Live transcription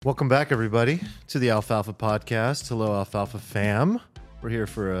Welcome back, everybody, to the Alfalfa Podcast. Hello, Alfalfa fam. We're here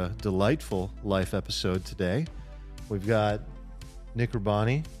for a delightful life episode today. We've got Nick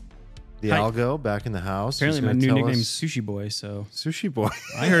Urbani, the Hi. Algo, back in the house. Apparently, He's my gonna new tell nickname is us- Sushi Boy. So Sushi Boy.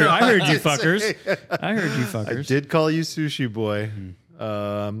 I heard you fuckers. I heard you fuckers. I did call you Sushi Boy.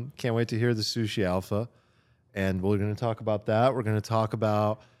 Can't wait to hear the Sushi Alpha. And we're going to talk about that. We're going to talk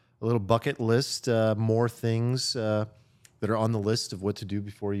about a little bucket list, more things that are on the list of what to do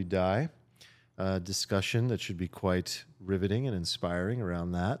before you die. Discussion that should be quite riveting and inspiring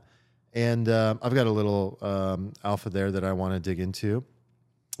around that. And I've got a little alpha there that I want to dig into.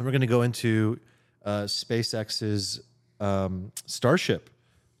 And we're going to go into SpaceX's Starship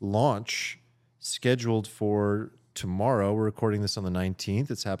launch scheduled for tomorrow. We're recording this on the 19th.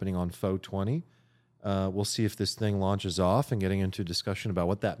 It's happening on FO20. We'll see if this thing launches off and getting into discussion about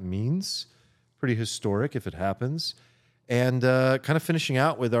what that means. Pretty historic if it happens. And kind of finishing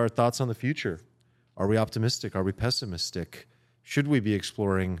out with our thoughts on the future. Are we optimistic? Are we pessimistic? Should we be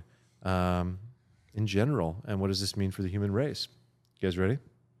exploring in general? And what does this mean for the human race? You guys ready?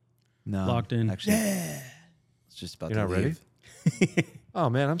 No, Locked in. Actually, it's just about You're to not ready? leave. Oh,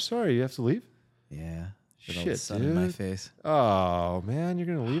 man, I'm sorry. You have to leave? Yeah, get all Shit, the sun in my dude. face. Oh, man, you're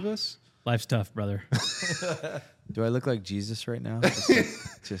going to leave us? Life's tough, brother. Do I look like Jesus right now?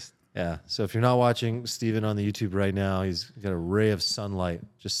 Just Yeah. So if you're not watching Steven on the YouTube right now, he's got a ray of sunlight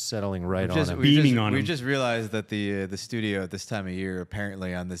just settling right on him. Beaming on we him. just realized that the studio at this time of year,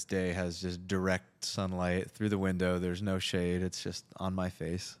 apparently on this day, has just direct sunlight through the window. There's no shade. It's just on my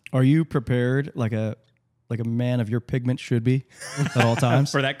face. Are you prepared like a man of your pigment should be at all times?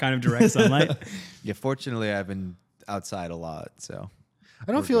 For that kind of direct sunlight. Yeah, fortunately, I've been outside a lot, so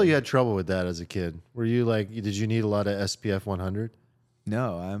I don't feel you had trouble with that as a kid. Were you like, did you need a lot of SPF 100?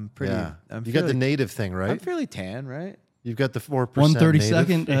 no, I'm pretty. Yeah. I'm You got the fairly- native thing, I'm right? fairly tan, right? You've got the 4%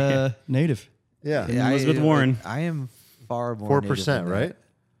 132nd native. native. Yeah. Elizabeth Warren. I am far more 4%, native than right?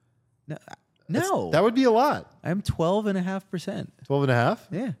 that. No, That would be a lot. I'm 12.5%. 12 and a half?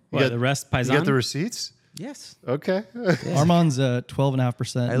 Yeah. You What, got, the rest you paisan? got the receipts? Yes. Okay. Armand's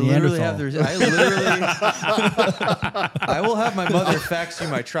 12.5% I literally Neanderthal. have I will have my mother fax you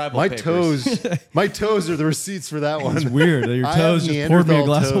my tribal my papers. my toes are the receipts for that one. It's weird. Your I toes have just poured me a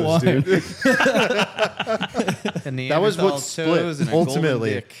glass of Neanderthal wine. toes, dude. And That was what Neanderthal split toes and a golden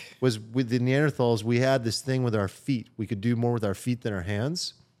ultimately dick. was with the Neanderthals. We had this thing with our feet. We could do more with our feet than our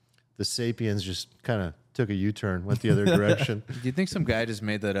hands. The sapiens just kind of took a U-turn, went the other direction. Do you think some guy just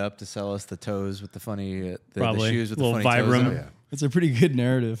made that up to sell us the toes with the funny the Probably. shoes with the Little funny toes? Vibram. in Oh, them? yeah. It's a pretty good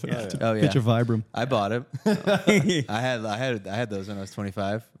narrative to Oh, yeah. pitch a Vibram. I bought it. I had those when I was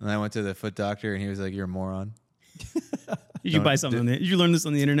 25, and I went to the foot doctor, and he was like, "You're a moron." Did you buy something? Did you learn this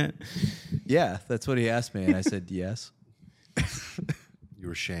on the internet? Yeah, that's what he asked me, and I said yes. You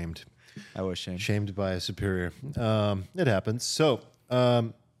were shamed. I was ashamed. Shamed by a superior. It happens. So,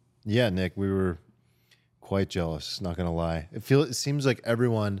 yeah, Nick, we were quite jealous, not going to lie. It seems like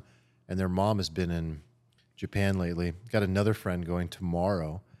everyone and their mom has been in Japan lately. Got another friend going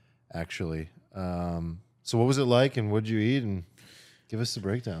tomorrow, actually. So what was it like, and what did you eat? And give us the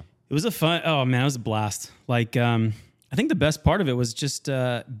breakdown. It was oh man, it was a blast. Like, I think the best part of it was just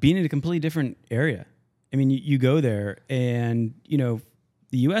being in a completely different area. I mean, you go there and,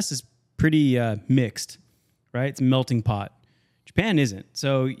 the U.S. is pretty mixed, right? It's a melting pot. Japan isn't.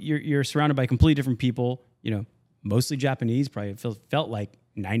 So you're surrounded by completely different people, mostly Japanese, probably felt like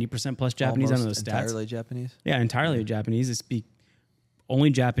 90% plus Japanese. I don't know Almost those stats. entirely Japanese. Yeah, entirely Japanese. They speak only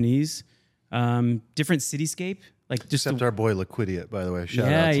Japanese. Different cityscape. Like just Except our boy Liquidiate, by the way. Shout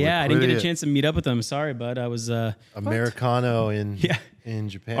out yeah, to yeah. I didn't get a Liquidiate. chance to meet up with them. Sorry, bud. I was Americano in Yeah. in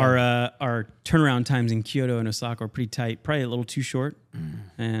Japan. our turnaround times in Kyoto and Osaka are pretty tight. Probably a little too short,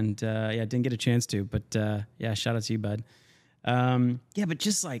 and didn't get a chance to. But yeah, shout out to you, bud. Yeah, but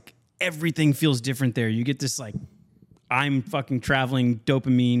just like everything feels different there. You get this like I'm fucking traveling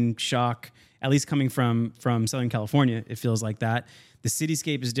dopamine shock. At least coming from Southern California, it feels like that. The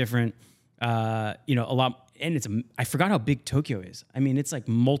cityscape is different. A lot, and I forgot how big Tokyo is. I mean, it's like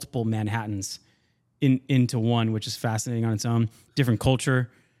multiple Manhattans into one, which is fascinating on its own. Different culture,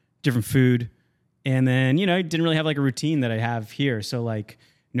 different food, and then it didn't really have like a routine that I have here. So like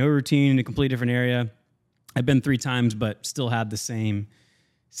no routine in a completely different area. I've been 3 times, but still had the same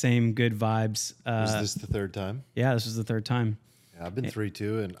good vibes. Was this the third time? Yeah, this was the 3rd time. Yeah, I've been 3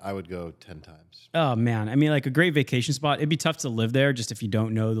 too, and I would go 10 times. Oh man, I mean, like a great vacation spot. It'd be tough to live there just if you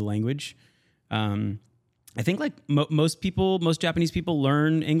don't know the language. I think like most Japanese people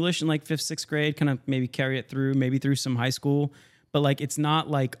learn English in like 5th, 6th grade, kind of maybe carry it through, maybe through some high school. But like, it's not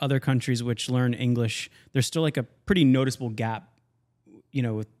like other countries which learn English. There's still like a pretty noticeable gap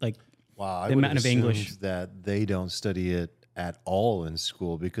with like Wow, I the would amount have of English. assumed that they don't study it at all in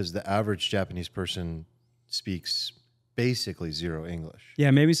school because the average Japanese person speaks basically zero English.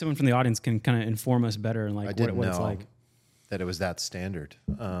 Yeah, maybe someone from the audience can kind of inform us better and I like didn't what it's know like. that it was that standard.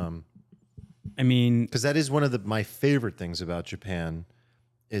 I mean, Because that is one of my favorite things about Japan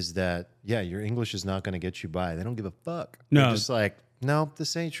is that, yeah, your English is not going to get you by. They don't give a fuck. No. They're just like, no,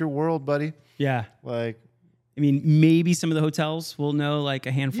 this ain't your world, buddy. yeah. Like, I mean, maybe some of the hotels will know like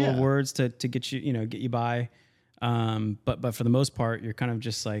a handful of Yeah. words to get you, get you by. But for the most part, you're kind of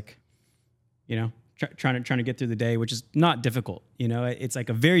just like, trying to get through the day, which is not difficult. It's like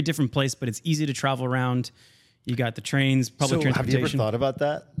a very different place, but it's easy to travel around. You got the trains, public so have transportation. you ever thought about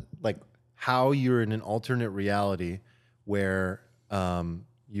that? Like how you're in an alternate reality where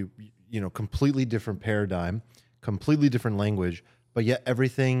completely different paradigm, completely different language, but yet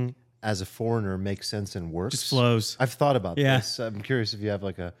everything as a foreigner makes sense and works. Just flows. I've thought about Yeah. this. I'm curious if you have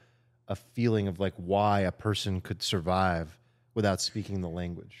like a feeling of like why a person could survive without speaking the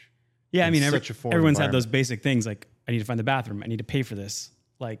language. Yeah, I in mean, such a foreign everyone's had environment. those basic things like I need to find the bathroom, I need to pay for this.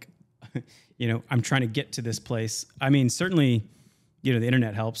 Like, I'm trying to get to this place. I mean, certainly, the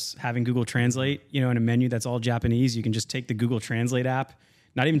internet helps. Having Google Translate, in a menu that's all Japanese, you can just take the Google Translate app,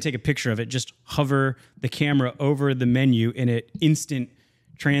 not even take a picture of it, just hover the camera over the menu and it instant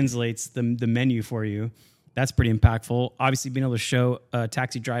translates the menu for you. That's pretty impactful. Obviously, being able to show a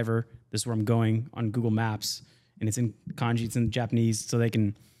taxi driver, this is where I'm going on Google Maps, and it's in kanji, it's in Japanese, so they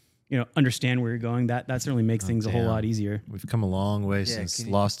can, understand where you're going. That certainly makes things a whole damn. lot easier. We've come a long way Yeah, since can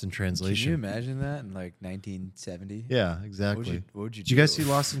you- Lost in Can Translation. you imagine that in like 1970? Yeah, exactly. What would you Did you guys do? see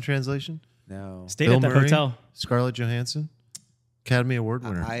Lost in Translation? No. Stayed Bill at that Murray, hotel. Scarlett Johansson, Academy Award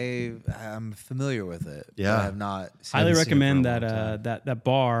winner. I'm familiar with it. but Yeah. I have not. Seen Highly it. seen it for a recommend long that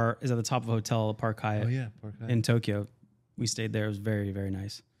bar is at the top of Hotel Park Hyatt Park in Tokyo. We stayed there. It was very, very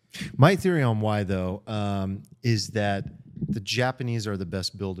nice. My theory on why, though, is that the Japanese are the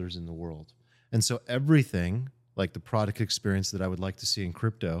best builders in the world. And so everything, like the product experience that I would like to see in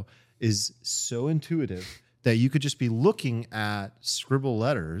crypto, is so intuitive that you could just be looking at scribble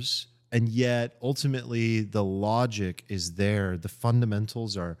letters, and yet ultimately the logic is there. The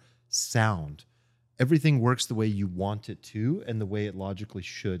fundamentals are sound. Everything works the way you want it to and the way it logically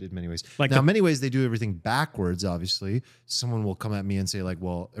should in many ways. Like Now, in the- many ways, they do everything backwards, obviously. Someone will come at me and say, like,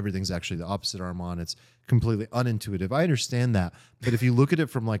 well, everything's actually the opposite, Armand. It's completely unintuitive. I understand that. But if you look at it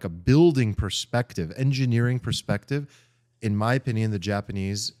from like a building perspective, engineering perspective, in my opinion, the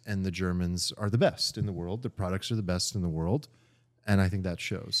Japanese and the Germans are the best in the world. Their products are the best in the world. And I think that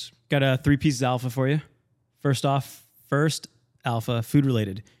shows. Got a 3 pieces alpha for you. First alpha, food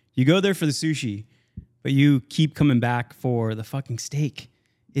related. You go there for the sushi, but you keep coming back for the fucking steak.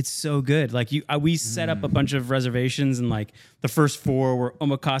 It's so good. Like we set up a bunch of reservations, and like the first 4 were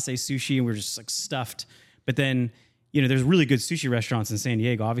omakase sushi, and we're just like stuffed. But then, there's really good sushi restaurants in San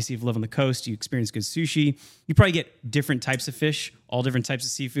Diego. Obviously, if you live on the coast, you experience good sushi. You probably get different types of fish, all different types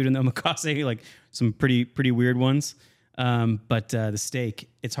of seafood in the omakase, like some pretty weird ones. But the steak,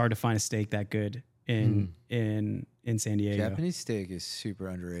 it's hard to find a steak that good in San Diego. Japanese steak is super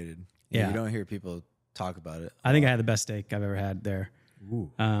underrated. Yeah. You don't hear people talk about it. I think I had the best steak I've ever had there.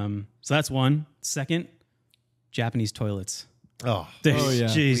 So that's one. Second, Japanese toilets. Oh, yeah.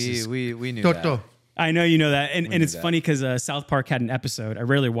 Jesus. We knew Toto. that. I know you know that, and knew it's that. funny because South Park had an episode. I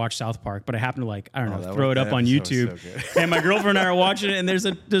rarely watch South Park, but I happen to that throw it up on episode was YouTube. so good. And my girlfriend and I are watching it, and there's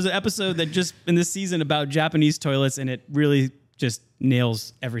an episode that just in this season about Japanese toilets, and it really just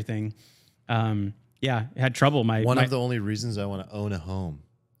nails everything. Yeah, it had trouble. One of the only reasons I want to own a home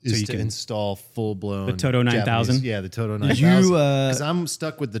is you to can- install full blown The Toto 9000? Yeah, the Toto Did 9000. you, Because I'm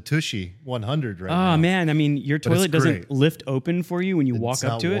stuck with the Tushy 100 right now. Oh man, I mean, your it's toilet doesn't great. lift open for you when you walk It's up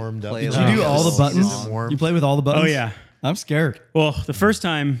not to it. warmed up. Play Did Oh, you do all the is it buttons? warm? You play with all the buttons? Oh yeah. I'm scared. Well, the first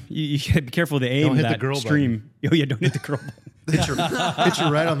time you gotta be careful of the aim Don't of hit the that girl stream. Oh yeah, don't hit the girl button. Hit you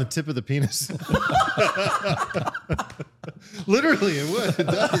right on the tip of the penis. Literally, it would. It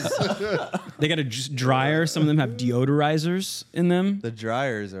does. They got a dryer. Some of them have deodorizers in them. The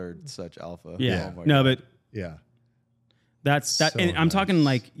dryers are such alpha. Yeah. Oh my No, God. but Yeah. that's that. So And I'm talking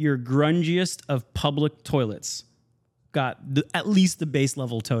like your grungiest of public toilets got at least the base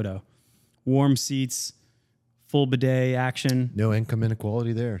level Toto, warm seats, full bidet action. No income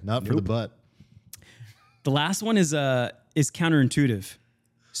inequality there. Not for the butt. The last one is counterintuitive.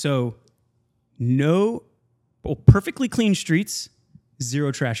 So perfectly clean streets,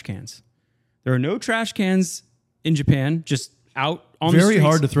 0 trash cans. There are no trash cans in Japan, just out on the Very streets.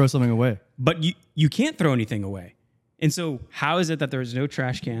 hard to throw something away. But you can't throw anything away. And so how is it that there's no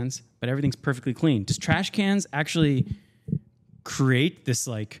trash cans, but everything's perfectly clean? Does trash cans actually create this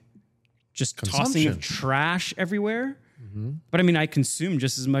like just tossing Consumption. of trash everywhere. But I mean, I consumed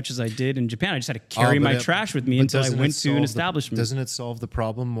just as much as I did in Japan. I just had to carry Oh, my but trash with me but until I doesn't it went to solve an the- establishment. Doesn't it solve the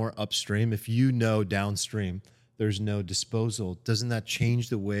problem more upstream? If you know downstream there's no disposal, doesn't that change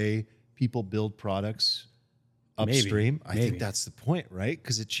the way people build products upstream? I Maybe. think that's the point, right?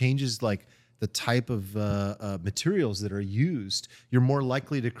 Because it changes like the type of materials that are used. You're more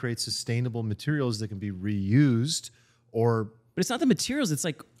likely to create sustainable materials that can be reused. Or But it's not the materials. It's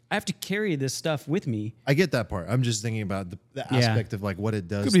like I have to carry this stuff with me. I get that part. I'm just thinking about the aspect of like what it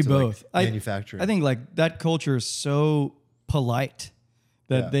does Could be to like, both. manufacturing. I think like that culture is so polite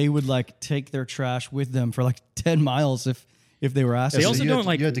that Yeah. they would like take their trash with them for like 10 miles if they were asked. They So also you don't had to,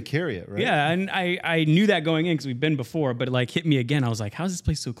 like- you had to carry it, right? Yeah, and I knew that going in because we've been before, but it like hit me again. I was like, how's this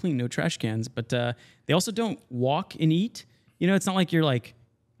place so clean? No trash cans. But they also don't walk and eat. You know, it's not like you're like,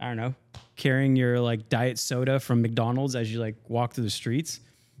 I don't know, carrying your like diet soda from McDonald's as you like walk through the streets.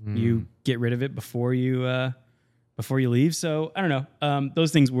 You get rid of it before you leave. So I don't know.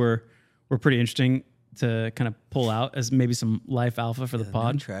 Those things were pretty interesting to kind of pull out as maybe some life alpha for the No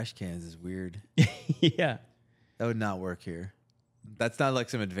pod. trash cans is weird. Yeah. That would not work here. That's not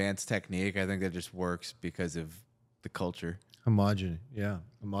like some advanced technique. I think that just works because of the culture.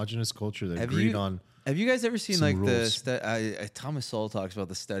 Homogenous culture that Have agreed you- on. Have you guys ever seen Some like rules. Thomas Sowell talks about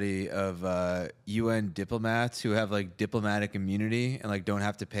the study of UN diplomats who have like diplomatic immunity and like don't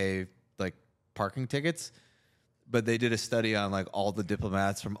have to pay like parking tickets, but they did a study on like all the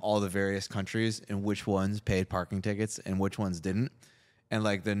diplomats from all the various countries and which ones paid parking tickets and which ones didn't. And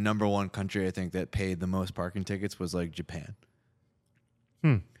like the number one country I think that paid the most parking tickets was like Japan.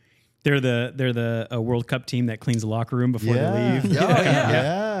 They're the World Cup team that cleans the locker room before they leave.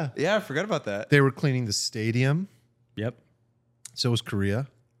 Yeah. Yeah, I forgot about that. They were cleaning the stadium. Yep. So was Korea.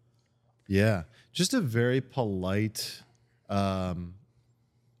 Yeah. Just a very polite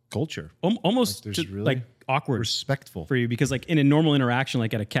culture. Almost Like, there's just, really like awkward Respectful. for you because like in a normal interaction,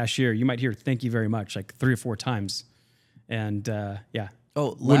 like at a cashier, you might hear "thank you very much" like 3 or 4 times, and yeah. Oh,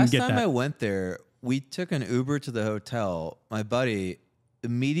 Wouldn't last get time that. I went there, we took an Uber to the hotel. My buddy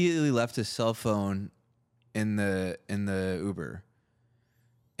immediately left his cell phone in the Uber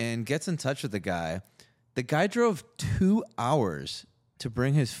and gets in touch with the guy. The guy drove 2 hours to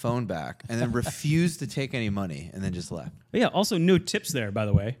bring his phone back and then refused to take any money and then just left. But yeah. Also, no tips there, by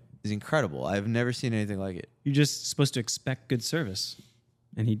the way. It's incredible. I've never seen anything like it. You're just supposed to expect good service,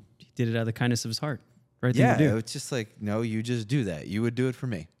 and he did it out of the kindness of his heart. Right thing Yeah, to do. it's just like, no, you just do that. You would do it for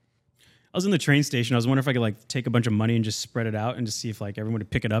me. I was in the train station. I was wondering if I could like take a bunch of money and just spread it out and just see if like everyone would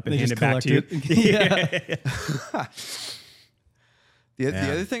pick it up and They hand just it back to you. collect it. Yeah. The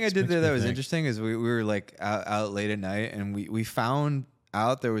Yeah, other thing I this did makes there me that was think. interesting is we were like out late at night and we found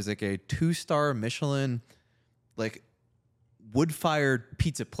out there was like a 2-star Michelin like wood-fired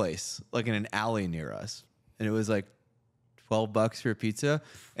pizza place like in an alley near us. And it was like $12 for a pizza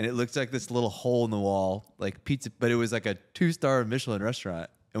and it looked like this little hole in the wall like pizza, but it was like a 2-star Michelin restaurant.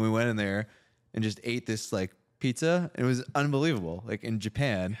 And we went in there and just ate this like pizza. It was unbelievable, like in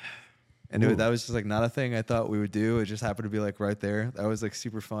Japan. And that was just like not a thing I thought we would do. It just happened to be like right there. That was like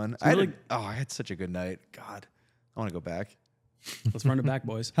super fun. I had such a good night. God, I want to go back. Let's run it back,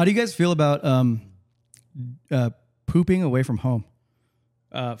 boys. How do you guys feel about pooping away from home?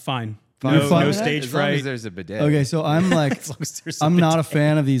 Fine. You're No, fine no with that? stage As long as fright. there's a bidet. Okay, so I'm like, As long as there's a I'm bit- not a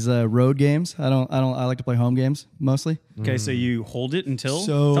fan of these road games. I like to play home games mostly. Okay, so you hold it until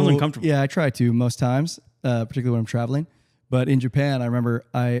So sounds uncomfortable. yeah, I try to most times, particularly when I'm traveling. But in Japan, I remember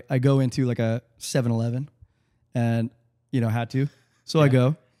I go into like a 7-Eleven and, had to. So I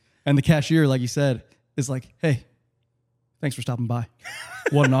go. And the cashier, like you said, is like, hey, thanks for stopping by.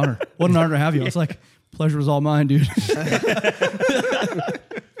 What an honor. What an honor to have you. I was like, pleasure was all mine, dude.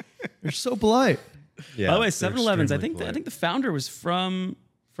 You're so polite. Yeah. By the way, they're 7-Elevens. I extremely think polite. the founder was from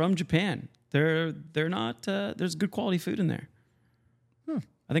Japan. They're not. There's good quality food in there.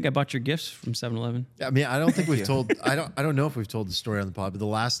 I think I bought your gifts from 7-Eleven. I mean, I don't think we've told. I don't know if we've told the story on the pod. But the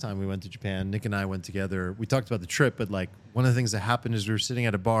last time we went to Japan, Nick and I went together. We talked about the trip, but like one of the things that happened is we were sitting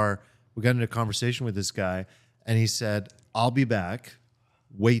at a bar. We got into a conversation with this guy, and he said, "I'll be back.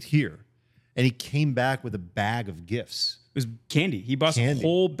 Wait here." And he came back with a bag of gifts, It was candy. He bought Candy. a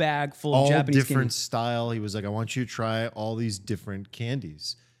whole bag full of all Japanese different candy. style. He was like, "I want you to try all these different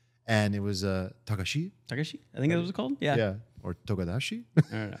candies," and it was Takashi, Takashi, I think that was called. Yeah. or Togadashi. I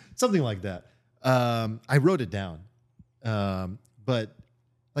don't know. Something like that. I wrote it down. But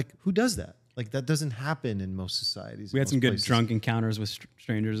like, who does that? Like, that doesn't happen in most societies. We had most some good places. drunk encounters with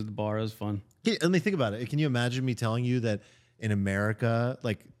strangers at the bar. It was fun. Let me think about it. Can you imagine me telling you that in America,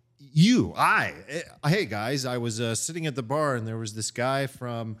 like, hey guys, I was sitting at the bar and there was this guy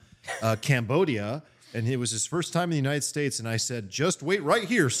from Cambodia, and it was his first time in the United States, and I said, "Just wait right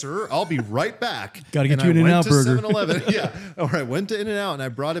here, sir. I'll be right back." Gotta get And you I an In-N-Out went to burger. 7-Eleven. Yeah, or I went to In-N-Out and I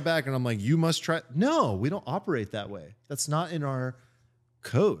brought it back, and I'm like, "You must try." No, we don't operate that way. That's not in our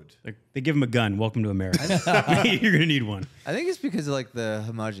code. Like, they give him a gun. Welcome to America. You're gonna need one. I think it's because of like the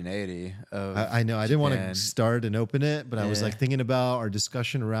homogeneity of. I know. I didn't want to Japan. start and open it, but I was Yeah. like thinking about our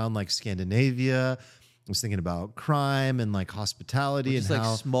discussion around like Scandinavia. I was thinking about crime and like hospitality It's and like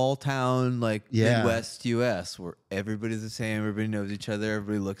how small town, like Yeah. Midwest U.S., where everybody's the same, everybody knows each other,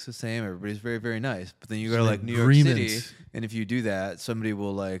 everybody looks the same, everybody's very, very nice. But then you go to an like New York agreement. City, and if you do that, somebody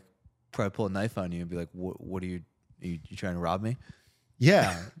will like probably pull a knife on you and be like, "What are you trying to rob me?"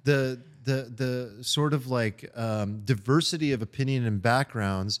 yeah, the sort of like diversity of opinion and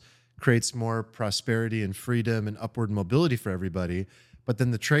backgrounds creates more prosperity and freedom and upward mobility for everybody. But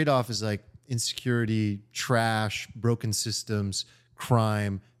then the trade-off is like insecurity, trash, broken systems,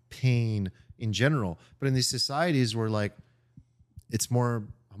 crime, pain in general. But in these societies where like it's more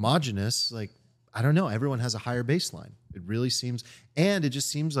homogenous, like I don't know, everyone has a higher baseline. It really seems, and it just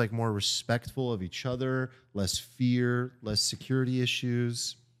seems like more respectful of each other, less fear, less security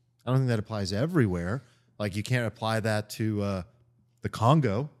issues. I don't think that applies everywhere. Like you can't apply that to the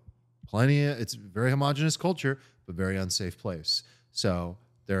Congo. It's a very homogenous culture, but very unsafe place. So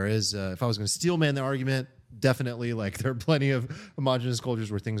there is, if I was going to steel man the argument, definitely like there are plenty of homogenous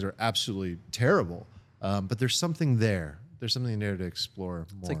cultures where things are absolutely terrible. But there's something there. There's something there to explore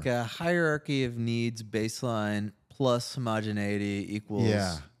more. It's like a hierarchy of needs baseline plus homogeneity equals.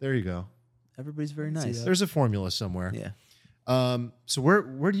 Yeah, there you go. Everybody's very nice. There's a formula somewhere. Yeah. So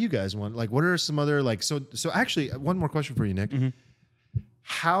where do you guys want? Like, what are some other like? So actually, one more question for you, Nick.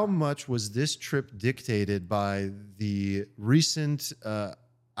 How much was this trip dictated by the recent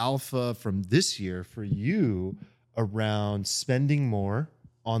alpha from this year for you around spending more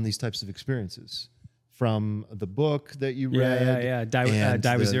on these types of experiences? From the book that you read, Yeah. Die and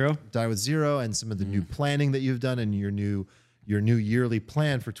with Zero. Die with Zero, and some of the new planning that you've done, and your new yearly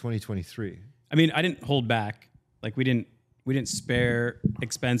plan for 2023. I mean, I didn't hold back. Like we didn't spare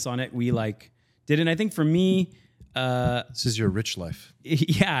expense on it. We like did it. And I think for me, This is your rich life.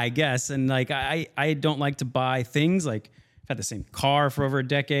 yeah, I guess. And like I don't like to buy things. Like I've had the same car for over a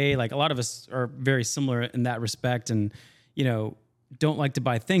decade. Like a lot of us are very similar in that respect, and don't like to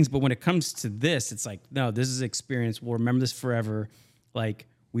buy things. But when it comes to this, it's like, no, this is experience. We'll remember this forever. Like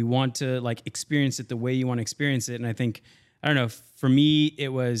we want to like experience it the way you want to experience it. And I think, I don't know, for me, it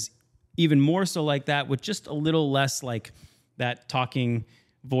was even more so like that, with just a little less like that talking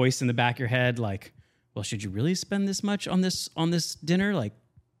voice in the back of your head. Like, well, should you really spend this much on this dinner? Like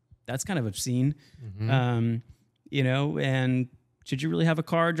that's kind of obscene. And should you really have a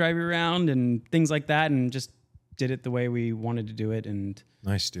car drive you around and things like that? And just did it the way we wanted to do it, and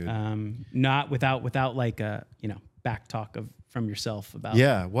Nice, dude. not without like a back talk from yourself about.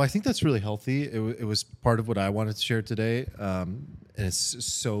 Yeah, well, I think that's really healthy. It was part of what I wanted to share today, and it's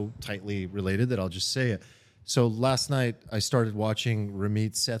so tightly related that I'll just say it. So last night I started watching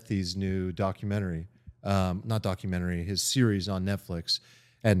Ramit Sethi's new documentary, his series on Netflix.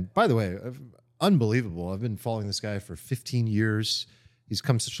 And by the way, unbelievable. I've been following this guy for 15 years. He's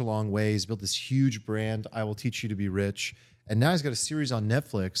come such a long way. He's built this huge brand, I Will Teach You to Be Rich. And now he's got a series on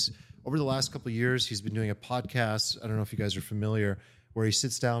Netflix. Over the last couple of years, he's been doing a podcast, I don't know if you guys are familiar, where he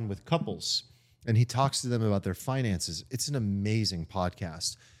sits down with couples and he talks to them about their finances. It's an amazing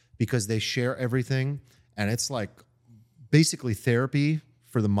podcast because they share everything, and it's like basically therapy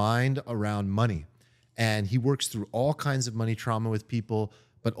for the mind around money. And he works through all kinds of money trauma with people,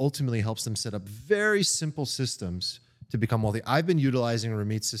 but ultimately helps them set up very simple systems to become wealthy. I've been utilizing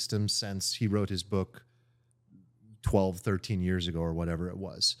Ramit's system since he wrote his book 12, 13 years ago or whatever it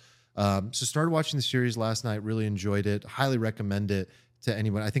was. So started watching the series last night, really enjoyed it, highly recommend it to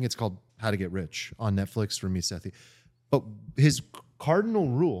anyone. I think it's called How to Get Rich on Netflix, Ramit Sethi. But his cardinal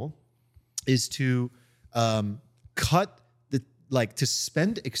rule is to to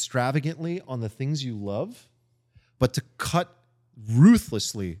spend extravagantly on the things you love, but to cut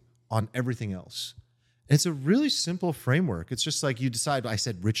ruthlessly on everything else. It's a really simple framework. It's just like you decide. I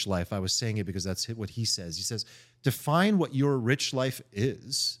said rich life. I was saying it because that's what he says. He says, define what your rich life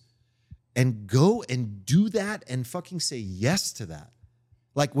is and go and do that and fucking say yes to that.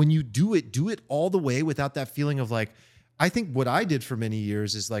 Like when you do it all the way without that feeling of like, I think what I did for many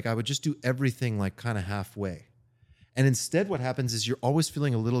years is like I would just do everything like kind of halfway. And instead what happens is you're always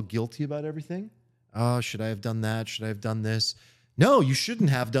feeling a little guilty about everything. Oh, should I have done that? Should I have done this? No, you shouldn't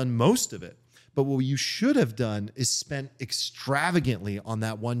have done most of it. But what you should have done is spent extravagantly on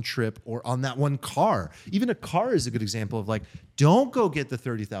that one trip or on that one car. Even a car is a good example of like, don't go get the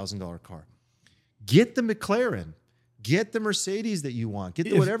 $30,000 car. Get the McLaren. Get the Mercedes that you want. Get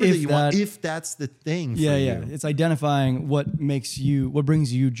the whatever that you want, if that's the thing for you. It's identifying what brings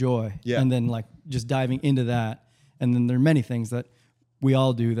you joy. Yeah. And then like just diving into that. And then there are many things that we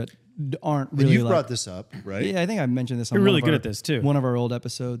all do that aren't really. And you've brought this up, right? Yeah, I think I mentioned this on You're really good at this too. One of our old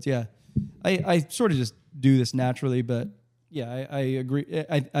episodes. Yeah. I sort of just do this naturally, but yeah, I agree.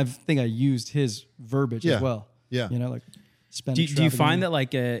 I think I used his verbiage as well. Yeah. You know, like spend. Do you find that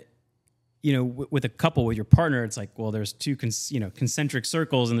like with a couple, with your partner, it's like, well, there's two concentric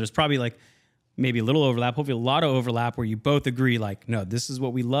circles, and there's probably like maybe a little overlap, hopefully a lot of overlap, where you both agree like, no, this is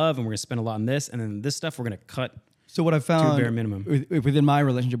what we love, and we're gonna spend a lot on this, and then this stuff we're gonna cut. So what I found bare minimum. within my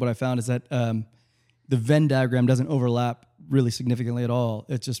relationship, what I found is that the Venn diagram doesn't overlap really significantly at all.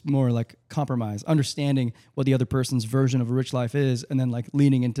 It's just more like compromise, understanding what the other person's version of a rich life is, and then like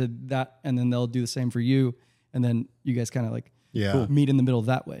leaning into that, and then they'll do the same for you, and then you guys kind of like meet in the middle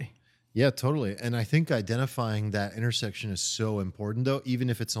that way. Yeah, totally. And I think identifying that intersection is so important, though, even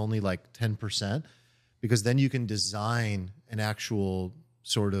if it's only like 10%, because then you can design an actual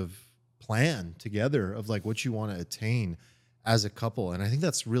sort of plan together of like what you want to attain as a couple. And I think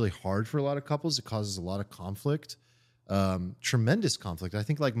that's really hard for a lot of couples. It causes a lot of conflict, tremendous conflict. I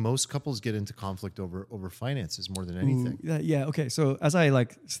think like most couples get into conflict over finances more than anything. Yeah. Okay. So as I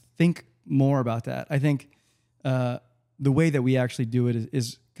like think more about that, I think the way that we actually do it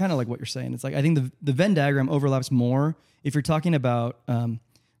is kind of like what you're saying. It's like, I think the Venn diagram overlaps more if you're talking about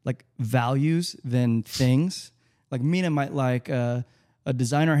like values than things. Like Mina might like a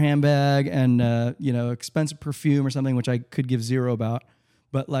designer handbag and expensive perfume or something, which I could give zero about.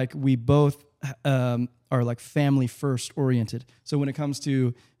 But like we both are like family first oriented. So when it comes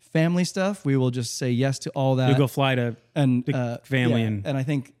to family stuff, we will just say yes to all that. You go fly to and family, and I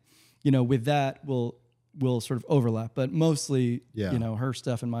think with that we'll sort of overlap, but mostly her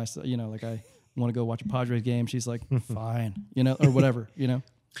stuff and my stuff. Like I want to go watch a Padres game. She's like, fine, or whatever.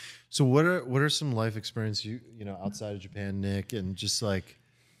 So what are some life experiences you outside of Japan, Nick, and just like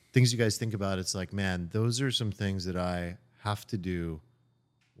things you guys think about? It's like, man, those are some things that I have to do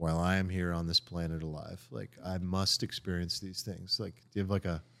while I am here on this planet alive. Like I must experience these things. Like, do you have like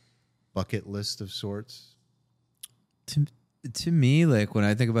a bucket list of sorts? To me, like when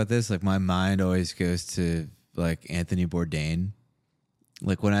I think about this, like my mind always goes to like Anthony Bourdain.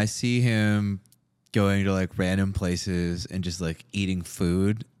 Like when I see him going to like random places and just like eating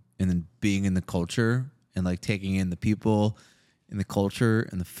food and then being in the culture and like taking in the people and the culture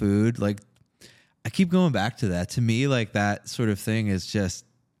and the food, like I keep going back to that. To me, like that sort of thing is just,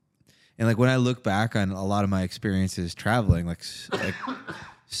 and like when I look back on a lot of my experiences traveling, like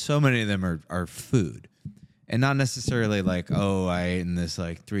so many of them are food. And not necessarily like, oh, I ate in this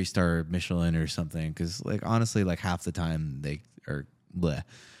like 3-star Michelin or something. Because like honestly, like half the time they are bleh.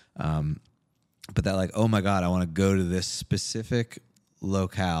 But that like, oh my God, I want to go to this specific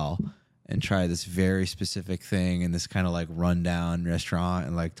locale and try this very specific thing in this kind of like rundown restaurant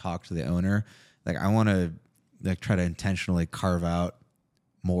and like talk to the owner. Like I want to like try to intentionally carve out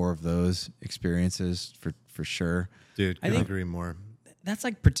more of those experiences for sure. Dude, couldn't agree more. That's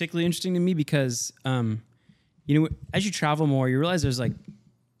like particularly interesting to me because as you travel more, you realize there's like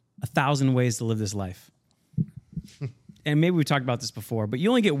 1,000 ways to live this life. And maybe we talked about this before, but you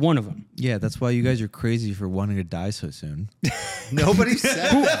only get one of them. Yeah, that's why you guys are crazy for wanting to die so soon. Nobody said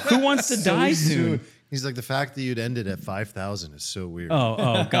that. Who wants to die soon? He's like, the fact that you'd ended at 5,000 is so weird.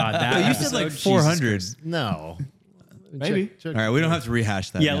 Oh God. That You said like 400. No. Maybe. Check. All right, we don't have to rehash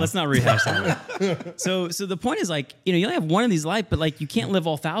that. Yeah, now. let's not rehash that. So the point is like, you only have one of these life, but like you can't live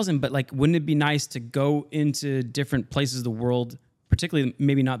all 1,000. But like, wouldn't it be nice to go into different places of the world, particularly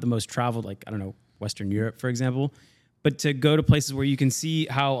maybe not the most traveled, like I don't know, Western Europe, for example, but to go to places where you can see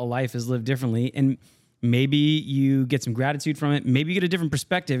how a life is lived differently, and maybe you get some gratitude from it. Maybe you get a different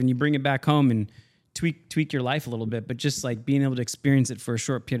perspective, and you bring it back home and tweak your life a little bit. But just like being able to experience it for a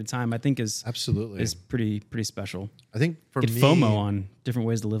short period of time, I think is pretty special. I think for Get me, FOMO on different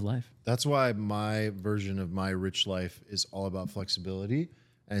ways to live life. that's why my version of my rich life is all about flexibility,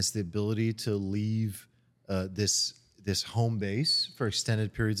 and it's the ability to leave this home base for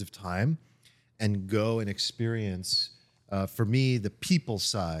extended periods of time and go and experience. For me, the people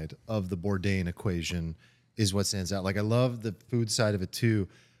side of the Bourdain equation is what stands out. Like I love the food side of it too,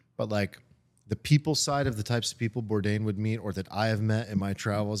 but like the people side of the types of people Bourdain would meet or that I have met in my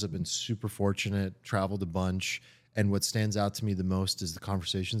travels, I've been super fortunate, traveled a bunch. And what stands out to me the most is the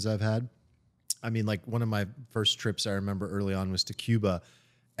conversations I've had. I mean, like one of my first trips I remember early on was to Cuba.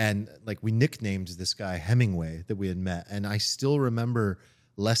 And like we nicknamed this guy Hemingway that we had met. And I still remember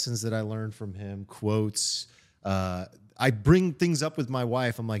lessons that I learned from him, quotes. I bring things up with my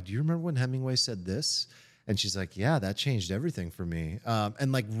wife. I'm like, do you remember when Hemingway said this? And she's like, yeah, that changed everything for me.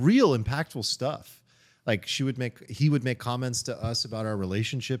 And like real impactful stuff. Like he would make comments to us about our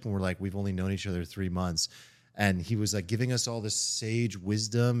relationship. And we're like, we've only known each other 3 months. And he was like giving us all this sage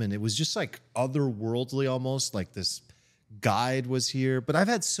wisdom. And it was just like otherworldly almost, like this guide was here. But I've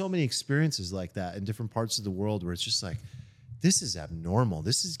had so many experiences like that in different parts of the world where it's just like, this is abnormal.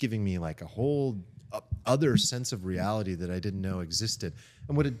 This is giving me like a whole other sense of reality that I didn't know existed.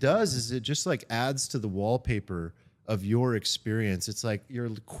 And what it does is it just like adds to the wallpaper of your experience. It's like you're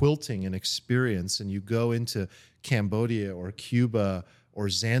quilting an experience, and you go into Cambodia or Cuba or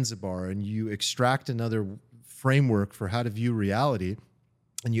Zanzibar and you extract another framework for how to view reality,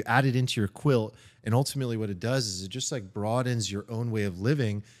 and you add it into your quilt. And ultimately what it does is it just like broadens your own way of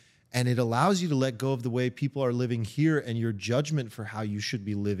living, and it allows you to let go of the way people are living here and your judgment for how you should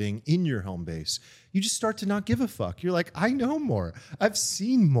be living in your home base. You just start to not give a fuck. You're like, I know more. I've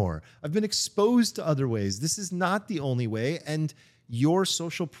seen more. I've been exposed to other ways. This is not the only way. And your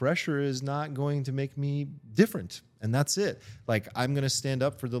social pressure is not going to make me different. And that's it. Like, I'm going to stand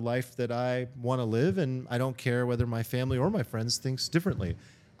up for the life that I want to live, and I don't care whether my family or my friends thinks differently.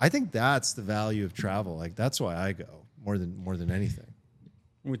 I think that's the value of travel. Like, that's why I go more than anything.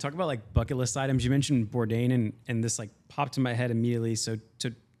 When we talk about like bucket list items, you mentioned Bourdain, and this like popped in my head immediately. So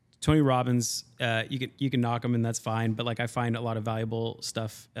to Tony Robbins, you can knock him and that's fine, but like I find a lot of valuable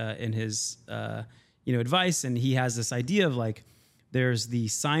stuff in his advice, and he has this idea of like there's the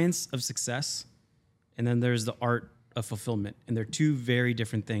science of success, and then there's the art of fulfillment, and they're two very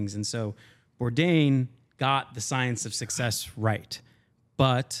different things. And so Bourdain got the science of success right,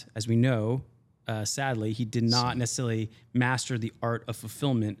 but as we know, sadly, he did not necessarily master the art of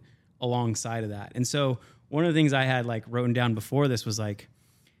fulfillment alongside of that. And so one of the things I had like written down before this was like,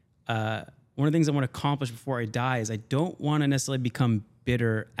 one of the things I want to accomplish before I die is I don't want to necessarily become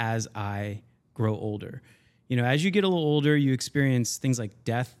bitter as I grow older. You know, as you get a little older, you experience things like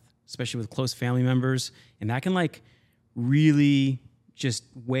death, especially with close family members, and that can like really just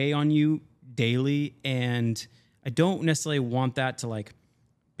weigh on you daily. And I don't necessarily want that to like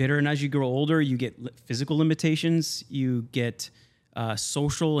bitter. And as you grow older, you get physical limitations, you get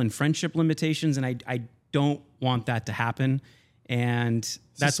social and friendship limitations, and I don't want that to happen. And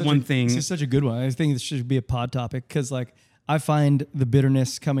that's one thing. This is such a good one. I think this should be a pod topic, because like I find the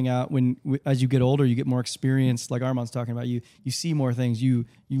bitterness coming out when as you get older, you get more experience. Like Armand's talking about, you see more things, you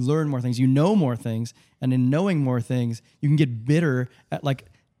learn more things, you know more things, and in knowing more things, you can get bitter at like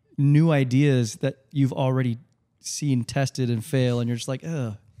new ideas that you've already seen tested and fail, and you're just like,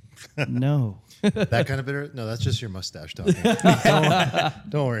 ugh. No. That kind of bitter? No, that's just your mustache talking.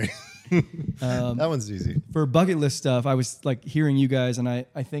 Don't worry. That one's easy. For bucket list stuff, I was like hearing you guys, and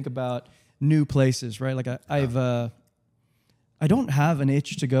I think about new places, right? Like I don't have an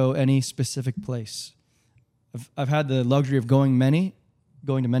itch to go any specific place. I've had the luxury of going to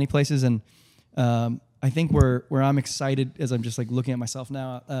many places, and I think where I'm excited, as I'm just like looking at myself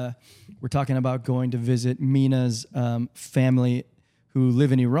now, we're talking about going to visit Mina's family who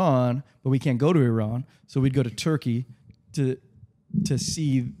live in Iran, but we can't go to Iran. So we'd go to Turkey to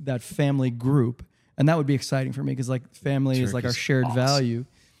see that family group. And that would be exciting for me, because like family is like our shared value.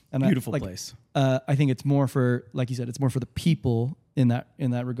 And beautiful place. I think it's more for, like you said, it's more for the people in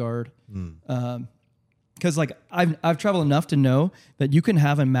that regard. Because like I've traveled enough to know that you can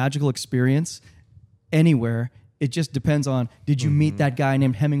have a magical experience anywhere. It just depends on, did you meet that guy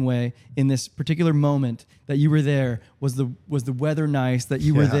named Hemingway in this particular moment that you were there? Was the weather nice that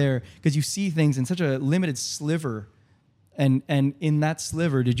you were there? Because you see things in such a limited sliver. And in that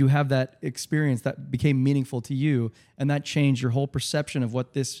sliver, did you have that experience that became meaningful to you, and that changed your whole perception of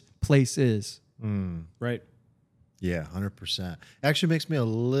what this place is? Right. Yeah, 100%. It actually makes me a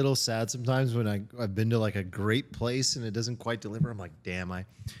little sad sometimes when I've been to like a great place and it doesn't quite deliver. I'm like, damn, I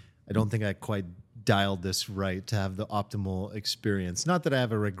don't think I quite dialed this right to have the optimal experience. Not that I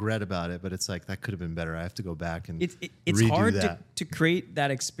have a regret about it, but it's like that could have been better. I have to go back and it's redo hard that. to create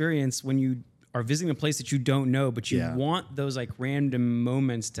that experience when you are visiting a place that you don't know, but you want those like random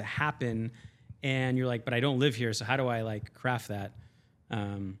moments to happen, and you're like, but I don't live here, so how do I like craft that?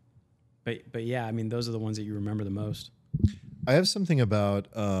 But yeah, I mean, those are the ones that you remember the most. I have something about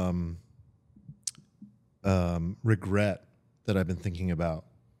regret that I've been thinking about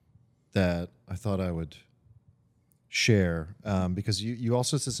that I thought I would share, because you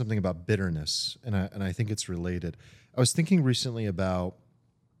also said something about bitterness, and I think it's related. I was thinking recently about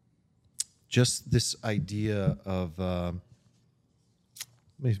just this idea of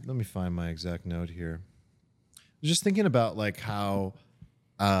Let me find my exact note here. I was just thinking about like how,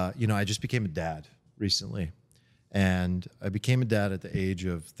 I just became a dad recently, and I became a dad at the age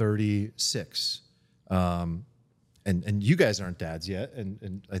of 36. And you guys aren't dads yet,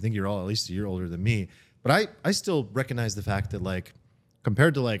 and I think you're all at least a year older than me. But I still recognize the fact that like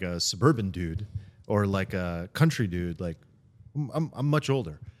compared to like a suburban dude or like a country dude, like I'm much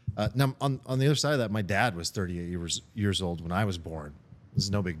older. Now on the other side of that, my dad was 38 years old when I was born. This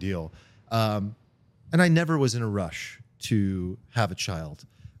is no big deal. And I never was in a rush to have a child.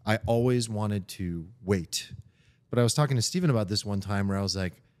 I always wanted to wait. But I was talking to Steven about this one time where I was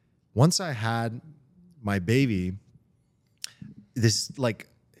like, once I had my baby, this like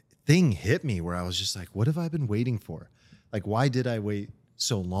thing hit me where I was just like, what have I been waiting for? Like, why did I wait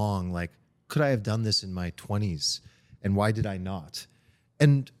so long? Like, could I have done this in my 20s? And why did I not?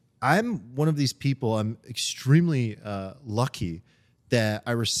 And I'm one of these people, I'm extremely lucky that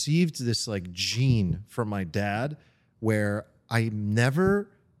I received this like gene from my dad where I'm never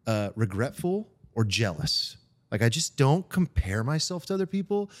regretful or jealous. Like I just don't compare myself to other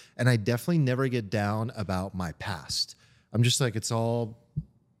people, and I definitely never get down about my past. I'm just like, it's all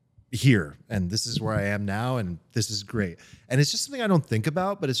here, and this is where I am now, and this is great. And it's just something I don't think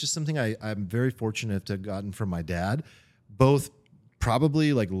about, but it's just something I'm very fortunate to have gotten from my dad, both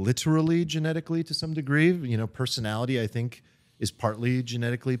probably like literally genetically to some degree. Personality, I think, is partly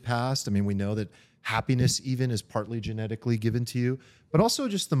genetically passed. I mean, we know that happiness even is partly genetically given to you, but also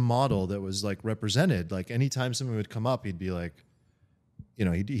just the model that was like represented. Like anytime someone would come up, he'd be like,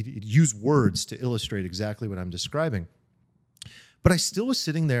 he'd use words to illustrate exactly what I'm describing. But I still was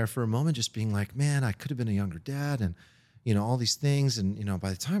sitting there for a moment just being like, man, I could have been a younger dad and, all these things. And, by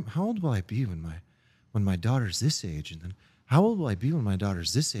the time, how old will I be when my daughter's this age? And then how old will I be when my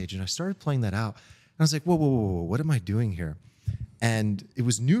daughter's this age? And I started playing that out. And I was like, whoa, what am I doing here? And it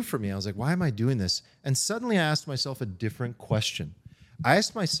was new for me. I was like, why am I doing this? And suddenly I asked myself a different question. I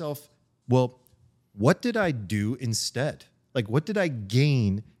asked myself, well, what did I do instead? Like, what did I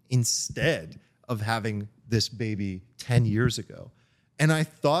gain instead of having this baby 10 years ago? And I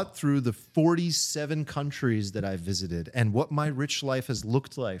thought through the 47 countries that I visited and what my rich life has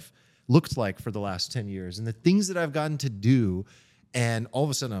looked like for the last 10 years and the things that I've gotten to do. And all of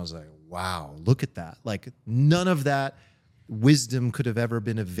a sudden I was like, wow, look at that. Like none of that wisdom could have ever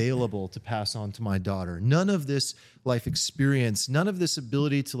been available to pass on to my daughter. None of this life experience, none of this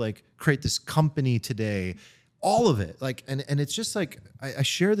ability to like create this company today, all of it. Like, and it's just like, I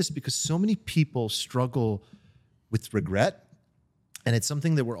share this because so many people struggle with regret. And it's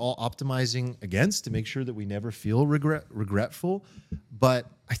something that we're all optimizing against to make sure that we never feel regretful. But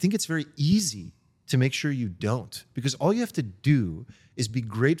I think it's very easy to make sure you don't, because all you have to do is be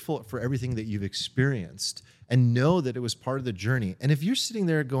grateful for everything that you've experienced and know that it was part of the journey. And if you're sitting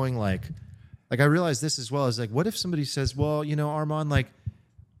there going like I realize this as well, is like, what if somebody says, well, Armand, like,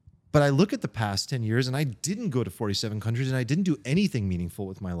 but I look at the past 10 years and I didn't go to 47 countries and I didn't do anything meaningful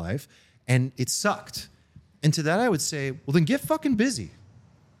with my life and it sucked. And to that I would say, well, then get fucking busy.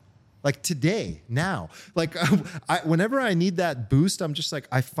 Like today, now. Like whenever I need that boost, I'm just like,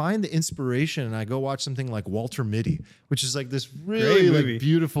 I find the inspiration and I go watch something like Walter Mitty, which is like this really like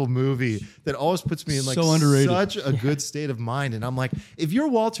beautiful movie that always puts me in like so underrated. Such a good state of mind. And I'm like, if you're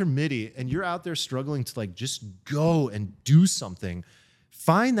Walter Mitty and you're out there struggling to like just go and do something,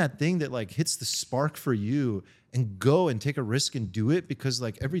 find that thing that like hits the spark for you and go and take a risk and do it, because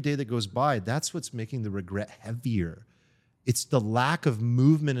like every day that goes by, that's what's making the regret heavier. It's the lack of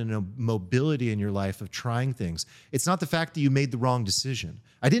movement and mobility in your life of trying things. It's not the fact that you made the wrong decision.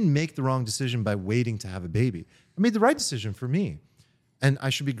 I didn't make the wrong decision by waiting to have a baby. I made the right decision for me. And I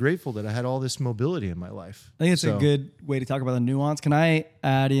should be grateful that I had all this mobility in my life. I think it's a good way to talk about the nuance. Can I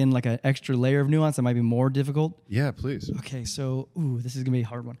add in like an extra layer of nuance that might be more difficult? Yeah, please. Okay, so this is gonna be a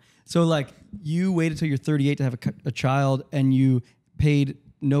hard one. So like you waited till you're 38 to have a child, and you paid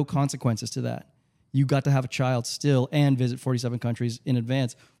no consequences to that. You got to have a child still and visit 47 countries in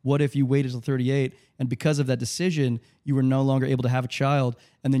advance. What if you waited till 38 and because of that decision, you were no longer able to have a child,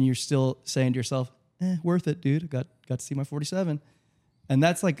 and then you're still saying to yourself, worth it, dude. Got to see my 47. And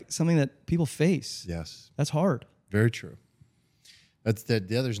that's like something that people face. Yes. That's hard. Very true.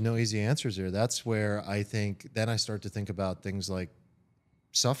 There's no easy answers there. That's where I think then I start to think about things like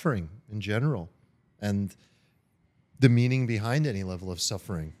suffering in general and the meaning behind any level of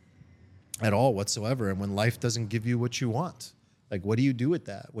suffering at all whatsoever. And when life doesn't give you what you want, like what do you do with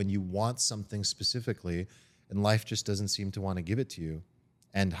that when you want something specifically and life just doesn't seem to want to give it to you?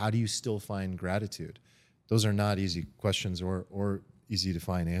 And how do you still find gratitude? Those are not easy questions or easy to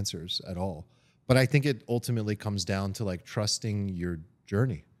find answers at all. But I think it ultimately comes down to like trusting your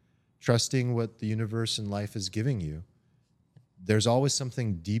journey, trusting what the universe and life is giving you. There's always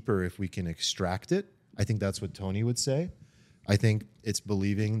something deeper if we can extract it. I think that's what Tony would say. I think it's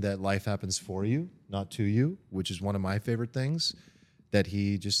believing that life happens for you, not to you, which is one of my favorite things that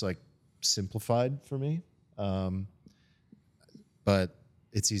he just like simplified for me. But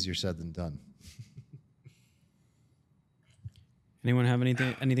it's easier said than done. Anyone have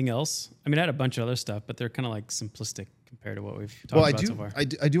anything else? I mean, I had a bunch of other stuff, but they're kind of like simplistic compared to what we've talked about so far. I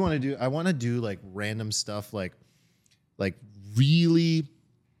do want to do. I want to do like random stuff, like really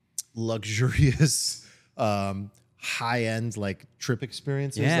luxurious, high end like trip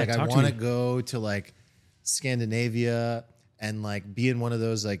experiences. Yeah, like I talk to want to me. go to like Scandinavia and like be in one of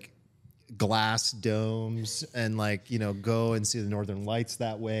those like glass domes and like go and see the Northern Lights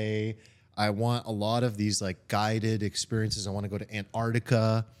that way. I want a lot of these like guided experiences. I want to go to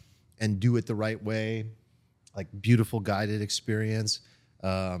Antarctica and do it the right way, like beautiful guided experience.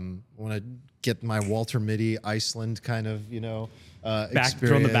 I want to get my Walter Mitty Iceland kind of throw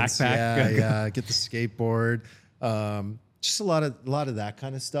experience. in the backpack. Yeah. Get the skateboard. Just a lot of that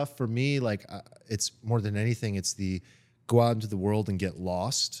kind of stuff for me. Like it's more than anything, it's the go out into the world and get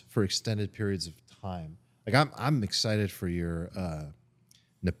lost for extended periods of time. Like I'm excited for your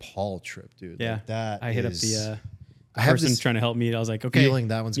Nepal trip, dude. Yeah, like that I hit up is- the I have person this trying to help me. I was like, okay, feeling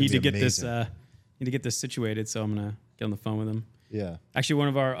that one's gonna need to be get this. amazing. Need to get this situated. So I'm gonna get on the phone with him. Yeah. Actually, one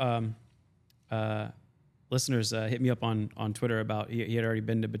of our listeners hit me up on Twitter about he had already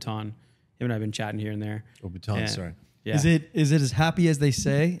been to Bhutan. Him and I have been chatting here and there. Oh, Bhutan, Yeah. sorry. Yeah. Is it as happy as they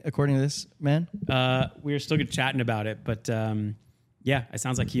say, according to this man? We were still good chatting about it, but yeah, it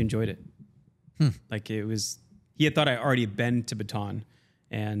sounds like he enjoyed it. Like it was, he had thought I already been to Bhutan,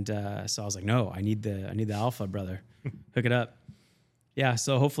 and so I was like, no, I need the alpha, brother. Hook it up. Yeah,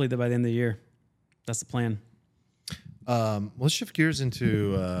 so hopefully by the end of the year, that's the plan. Let's shift gears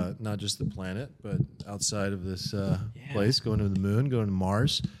into not just the planet, but outside of this place, going to the moon, going to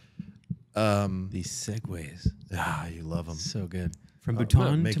Mars. These segues. You love them. So good. From I'm gonna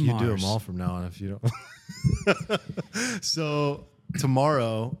Bhutan make to you Mars. do them all from now on if you don't. So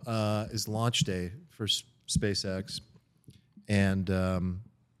tomorrow is launch day for SpaceX, and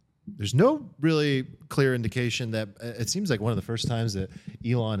there's no really clear indication that it seems like one of the first times that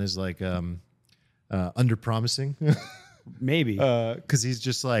Elon is like under promising Maybe. because he's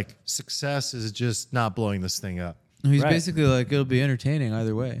just like success is just not blowing this thing up. He's Right. basically like, it'll be entertaining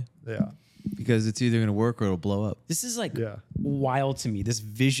either way Yeah. because it's either going to work or it'll blow up. This is like Yeah. wild to me. This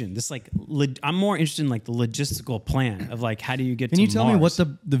vision, this like I'm more interested in like the logistical plan of like how do you get Can to you tell me Mars?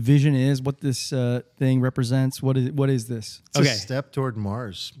 what the vision is? What this thing represents? What is this? It's Okay. a step toward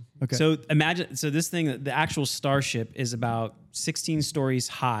Mars. Okay. So imagine, so this thing, the actual Starship is about 16 stories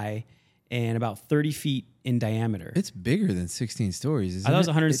high and about 30 feet in diameter. It's bigger than 16 stories. I Isn't thought it was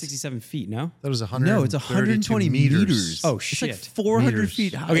it? 167 feet. No. That was No, it's 120 meters. Oh, It's shit. like 400 Meters.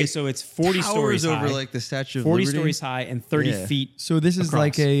 feet high. Okay, so it's 40 Towers stories over high. like the Statue of 40 Liberty. stories high and 30 Yeah. feet. So this is across.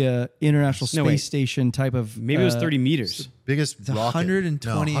 like a international space No, wait. station type of. Maybe it was 30 meters. biggest It's rocket.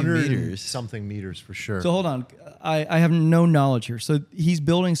 120 meters. Something meters for sure. So hold on, I have no knowledge here. So he's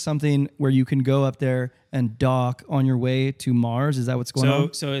building something where you can go up there and dock on your way to Mars. Is that what's going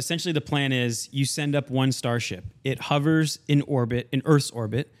on? So essentially, the plan is you send up one Starship. It hovers in orbit, in Earth's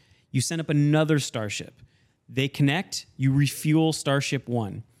orbit. You send up another Starship. They connect. You refuel Starship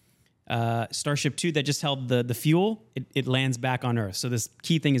 1. Starship 2 that just held the fuel. It lands back on Earth. So this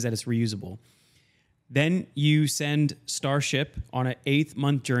key thing is that it's reusable. Then you send Starship on an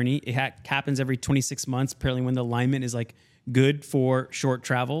 8-month journey. It happens every 26 months, apparently when the alignment is like good for short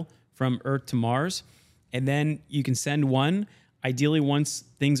travel from Earth to Mars. And then you can send one. Ideally, once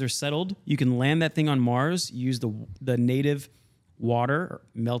things are settled, you can land that thing on Mars, use the native water, or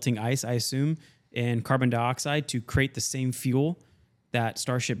melting ice, I assume, and carbon dioxide to create the same fuel that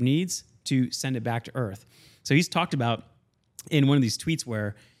Starship needs to send it back to Earth. So he's talked about in one of these tweets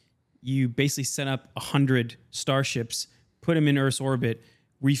where you basically set up 100 Starships, put them in Earth's orbit,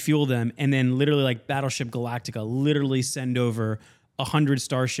 refuel them, and then literally like Battleship Galactica, literally send over 100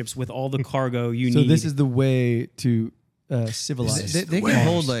 Starships with all the cargo you So need. this is the way to civilize. They can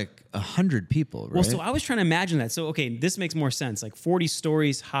hold like 100 people, right? Well, so I was trying to imagine that. So, okay, this makes more sense. Like 40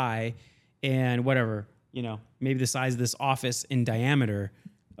 stories high and whatever, maybe the size of this office in diameter.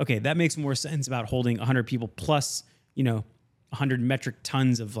 Okay, that makes more sense about holding 100 people plus, 100 metric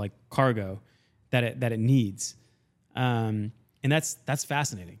tons of like cargo that it needs. And that's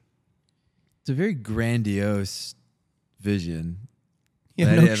fascinating. It's a very grandiose vision. Yeah,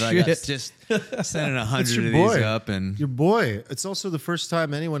 The no idea of, like, shit. just sending 100 It's of your these boy. up and Your boy. It's also the first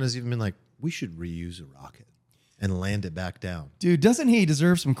time anyone has even been like, we should reuse a rocket and land it back down. Dude, doesn't he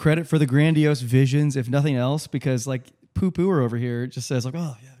deserve some credit for the grandiose visions, if nothing else? Because like poo-pooer over here just says like,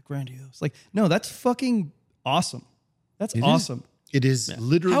 oh yeah, grandiose. Like, no, that's fucking awesome. That's awesome. It is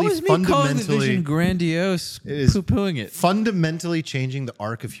literally How is me calling the fundamentally vision grandiose? it is Poo-pooing it. fundamentally changing the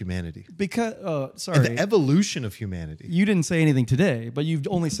arc of humanity Because, and sorry, the evolution of humanity. you didn't say anything today, but you've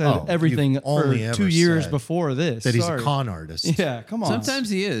only said Oh, everything you've only for ever 2 years said before this. That he's Sorry. a con artist. Yeah, come on. Sometimes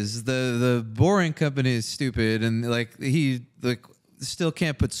he is. The Boring Company is stupid, and like he like still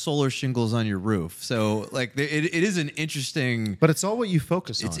can't put solar shingles on your roof. So like it is an interesting. But it's all what you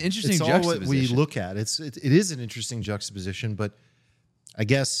focus on. It's interesting It's all what we juxtaposition. look at. It is an interesting juxtaposition, but I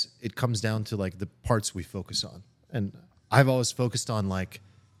guess it comes down to like the parts we focus on. And I've always focused on like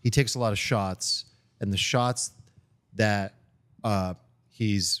he takes a lot of shots, and the shots that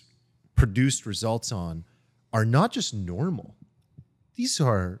he's produced results on are not just normal. These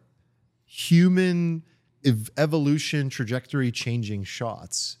are human evolution trajectory changing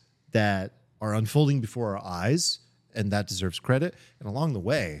shots that are unfolding before our eyes, and that deserves credit. And along the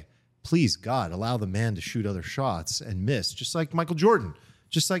way, please God, allow the man to shoot other shots and miss, just like Michael Jordan,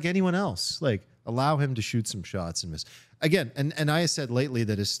 just like anyone else. Like, allow him to shoot some shots and miss. Again, and I said lately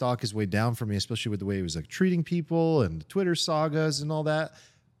that his stock is way down for me, especially with the way he was like treating people and the Twitter sagas and all that.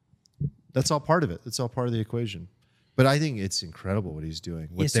 That's all part of it. That's all part of the equation. But I think it's incredible what he's doing,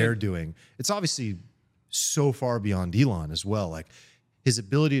 what they're doing. It's obviously so far beyond Elon as well. Like, his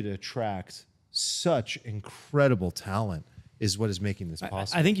ability to attract such incredible talent is what is making this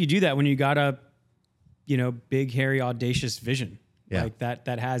possible. I think you do that when you got a, big, hairy, audacious vision. Yeah. Like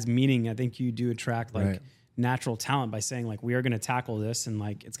that has meaning. I think you do attract like Right. natural talent by saying like, we are going to tackle this and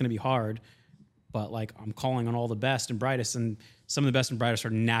like, it's going to be hard, but like I'm calling on all the best and brightest, and some of the best and brightest are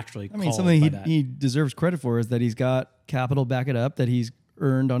naturally I mean, called something by he, that. he deserves credit for is that he's got capital back it up, that he's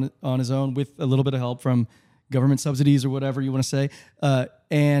earned on his own with a little bit of help from government subsidies or whatever you want to say,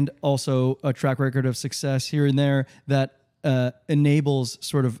 and also a track record of success here and there that enables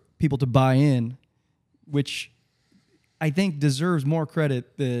sort of people to buy in, which I think deserves more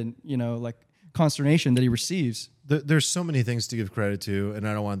credit than, like consternation that he receives. There's so many things to give credit to, and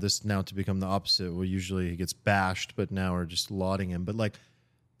I don't want this now to become the opposite. Well, usually he gets bashed, but now we're just lauding him. But like,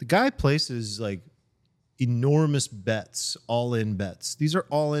 the guy places like enormous bets, all-in bets. These are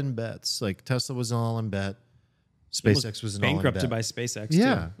all-in bets. Like, Tesla was an all-in bet. SpaceX was an all-in bet. bankrupted by SpaceX.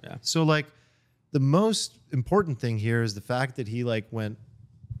 Yeah. Too. Yeah. So like, the most important thing here is the fact that he like went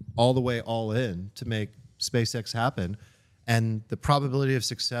all the way all in to make SpaceX happen, and the probability of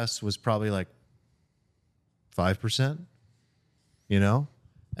success was probably like 5%,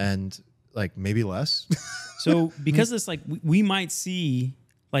 and like maybe less. So because this, like, we might see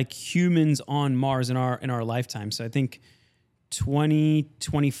like humans on Mars in our lifetime. So I think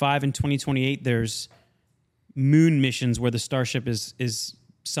 2025 and 2028, there's moon missions where the Starship is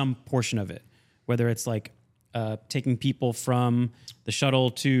some portion of it, whether it's like taking people from the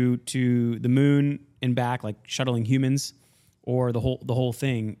shuttle to the moon and back, like shuttling humans, or the whole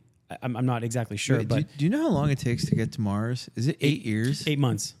thing. I'm not exactly sure, Wait, but do you know how long it takes to get to Mars? Is it 8 years? 8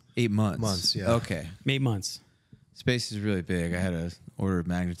 months. 8 months. Months, yeah. Okay. 8 months. Space is really big. I had an order of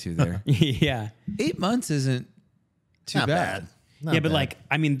magnitude there. Yeah. 8 months isn't too Not bad. Not Yeah, but bad. like,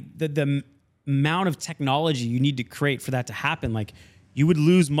 I mean, the amount of technology you need to create for that to happen, like, you would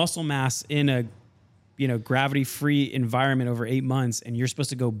lose muscle mass in a, gravity-free environment over 8 months, and you're supposed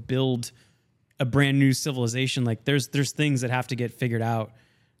to go build a brand new civilization. Like, there's things that have to get figured out.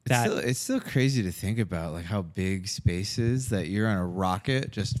 It's still crazy to think about, like, how big space is, that you're on a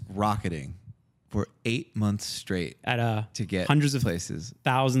rocket just rocketing for 8 months straight at to get hundreds of places.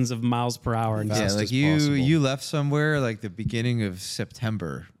 thousands of miles per hour. And Fast Yeah, as like possible. you left somewhere like the beginning of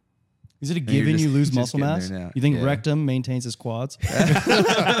September. Is it a you're given just- you lose just muscle getting mass? there now. You think Yeah. rectum maintains his quads?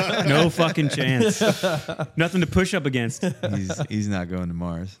 no fucking chance. Nothing to push up against. He's not going to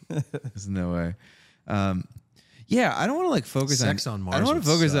Mars. There's no way. Yeah, I don't want to like focus Sex on on Mars I don't want would to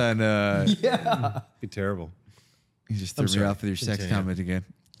focus suck. on. Yeah. be terrible. You just I'm threw me sorry. off with your sex Continue. comment again.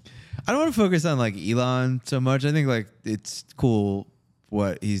 I don't want to focus on like Elon so much. I think like it's cool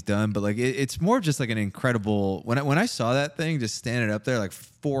what he's done, but like it's more just like an incredible. When I saw that thing just standing up there like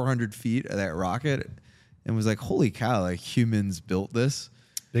 400 feet of that rocket, and was like, holy cow! Like humans built this.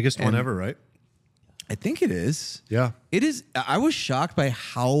 Biggest one And- ever, right? I think it is. Yeah. It is. I was shocked by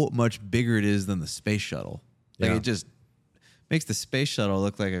how much bigger it is than the space shuttle. Like Yeah. it just makes the space shuttle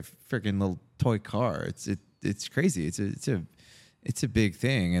look like a freaking little toy car. It's crazy. It's a big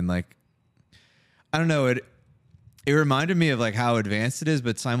thing, and like I don't know. It reminded me of like how advanced it is,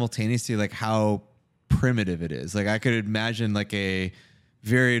 but simultaneously like how primitive it is. Like I could imagine like a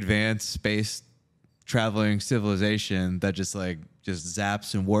very advanced space traveling civilization that just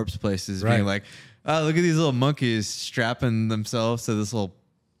zaps and warps places, Right. being like, oh, look at these little monkeys strapping themselves to this little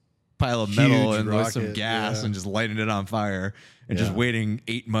pile of metal Huge and with some rocket, gas yeah. and just lighting it on fire and just Yeah. waiting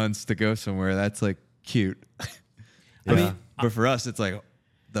 8 months to go somewhere. That's like cute. Yeah. But for us, it's like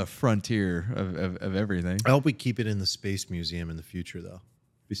the frontier of everything. I hope we keep it in the space museum in the future, though.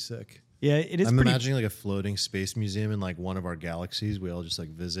 Be sick. Yeah, it is I'm pretty. imagining like a floating space museum in like one of our galaxies. We all just like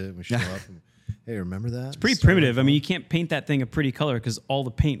visit and we show up and hey, remember that? It's pretty primitive. I mean, you can't paint that thing a pretty color because all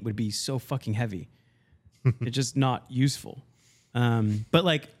the paint would be so fucking heavy. It's just not useful. But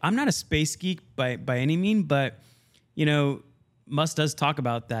like, I'm not a space geek by any mean, but you know, Musk does talk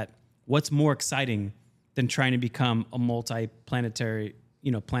about that. What's more exciting than trying to become a multi-planetary,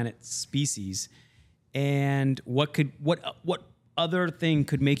 planet species? And what other thing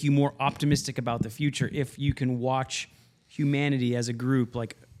could make you more optimistic about the future if you can watch humanity as a group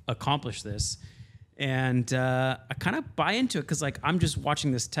like accomplish this? And I kind of buy into it because like I'm just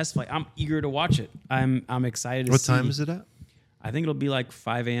watching this test flight. I'm eager to watch it. I'm excited to What see. time is it at? I think it'll be like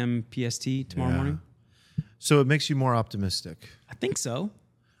 5 a.m. PST tomorrow Yeah. morning. So it makes you more optimistic. I think so.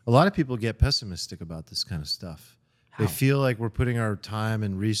 A lot of people get pessimistic about this kind of stuff. They feel like we're putting our time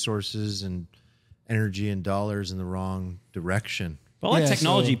and resources and energy and dollars in the wrong direction. Well, that Yeah,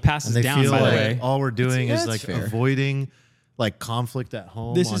 technology so- passes And they down, feel by the like way. all we're doing is that's like fair. avoiding like conflict at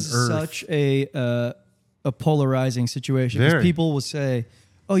home This on is Earth. such a polarizing situation because Very. people will say,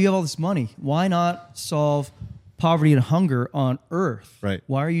 "Oh, you have all this money. Why not solve poverty and hunger on Earth? Right.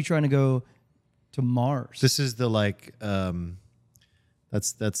 Why are you trying to go to Mars?" This is the like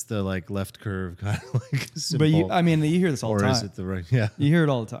that's the like left curve kind of like symbol. but you hear this all or the is time. it the right? Yeah, You hear it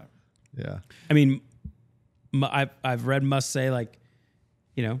all the time. yeah. I mean, I've read Musk say like,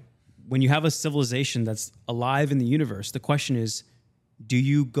 when you have a civilization that's alive in the universe, the question is, do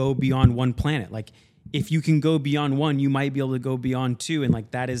you go beyond one planet? Like, if you can go beyond one, you might be able to go beyond two, and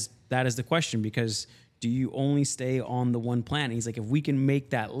like that is the question, because do you only stay on the one planet? He's like, if we can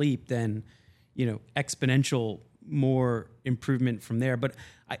make that leap, then exponential more improvement from there. But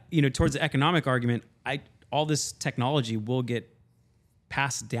towards the economic argument, all this technology will get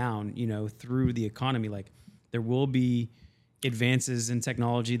passed down, through the economy. Like there will be advances in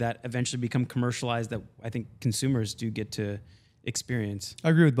technology that eventually become commercialized that I think consumers do get to experience. I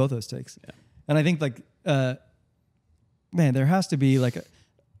agree with both those takes. Yeah. And I think like, man, there has to be like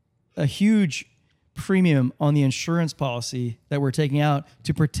a huge premium on the insurance policy that we're taking out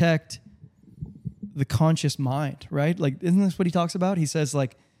to protect the conscious mind, right? Like, isn't this what he talks about? He says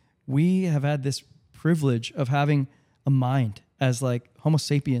like, we have had this privilege of having a mind as like Homo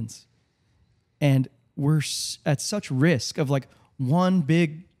sapiens, and we're at such risk of like one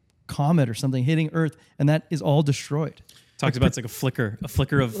big comet or something hitting Earth, and that is all destroyed. Talks about it's like a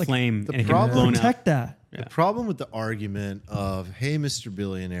flicker of flame, and it can be problem- blown out. Protect that. The problem with the argument of, hey, Mr.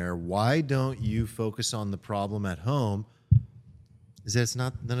 Billionaire, why don't you focus on the problem at home, is that it's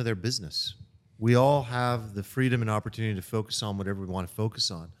none of their business. We all have the freedom and opportunity to focus on whatever we want to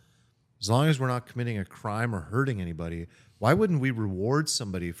focus on. As long as we're not committing a crime or hurting anybody, why wouldn't we reward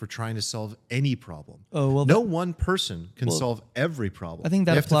somebody for trying to solve any problem? Oh, well, no one person can solve every problem. I think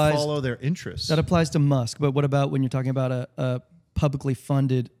that they have applies- to follow their interests. That applies to Musk, but what about when you're talking about a publicly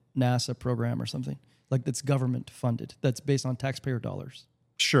funded NASA program or something like that's government funded, that's based on taxpayer dollars?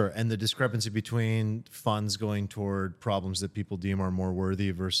 Sure, and the discrepancy between funds going toward problems that people deem are more worthy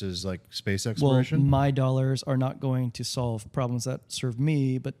versus like space Well, exploration. my dollars are not going to solve problems that serve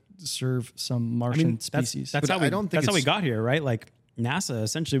me, but serve some Martian species. That's But how we I don't think that's how we it's- got here, right? Like NASA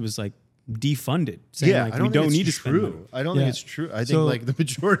essentially was like defunded, saying Yeah, like I don't we don't think need to it's spend money. true. I don't Yeah. think it's true. I think So- like the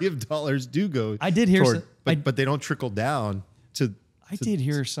majority of dollars do go. I did hear toward, so- but they don't trickle down to. I did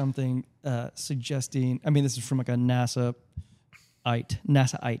hear something suggesting. I mean, this is from like a NASA-ite.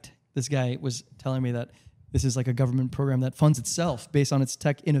 This guy was telling me that this is like a government program that funds itself based on its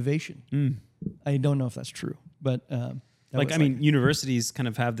tech innovation. I don't know if that's true, but Universities kind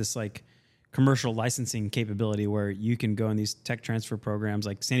of have this like commercial licensing capability where you can go in these tech transfer programs.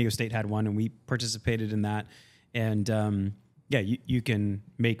 Like San Diego State had one, and we participated in that. And you can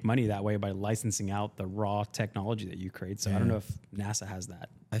make money that way by licensing out the raw technology that you create. So I don't know if NASA has that.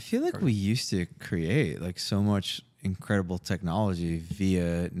 I feel like we used to create like so much incredible technology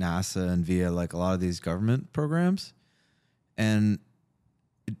via NASA and via like a lot of these government programs. And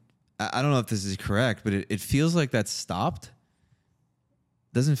I don't know if this is correct, but it feels like that's stopped.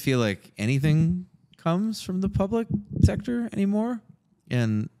 Doesn't feel like anything comes from the public sector anymore.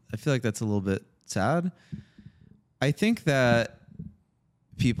 And I feel like that's a little bit sad. I think that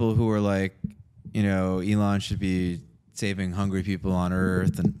people who are like, Elon should be saving hungry people on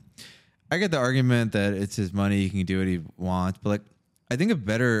Earth, and I get the argument that it's his money, he can do what he wants, but like I think a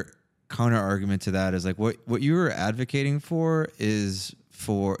better counter argument to that is like what you were advocating for is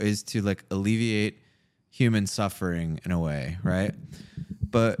to like alleviate human suffering in a way, right?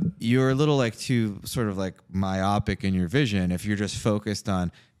 But you're a little like too sort of like myopic in your vision if you're just focused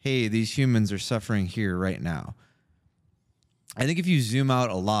on, hey, these humans are suffering here right now. I think if you zoom out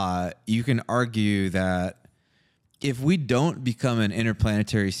a lot, you can argue that if we don't become an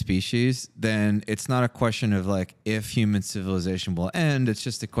interplanetary species, then it's not a question of like if human civilization will end, it's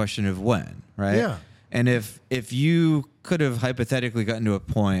just a question of when, right? Yeah. And if you could have hypothetically gotten to a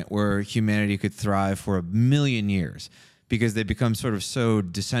point where humanity could thrive for 1 million years because they become sort of so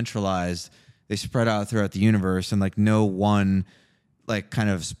decentralized, they spread out throughout the universe and like no one like kind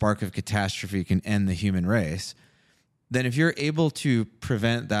of spark of catastrophe can end the human race, then if you're able to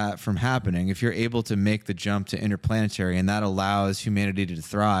prevent that from happening, if you're able to make the jump to interplanetary and that allows humanity to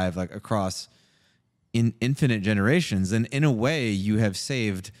thrive like across infinite generations, then in a way you have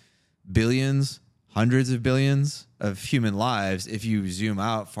saved billions, hundreds of billions of human lives if you zoom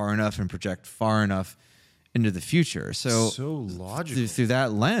out far enough and project far enough into the future. So logical. Through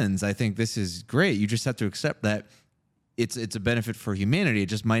that lens, I think this is great. You just have to accept that it's a benefit for humanity. It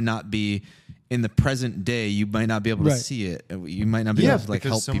just might not be in the present day. You might not be able to see it. You might not be able to like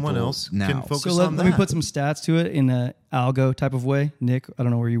help someone people else now. can focus So on let me that. put some stats to it in an algo type of way. Nick, I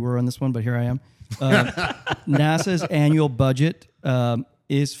don't know where you were on this one, but here I am. NASA's annual budget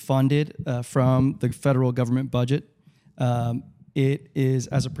is funded from the federal government budget. It is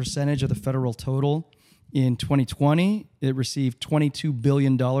as a percentage of the federal total. In 2020, it received $22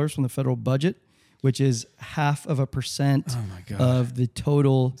 billion from the federal budget, which is 0.5% of the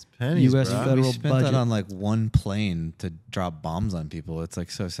total pennies, U.S. bro. We federal spent budget. that on like one plane to drop bombs on people. It's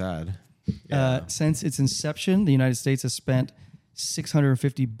like so sad. Since its inception, the United States has spent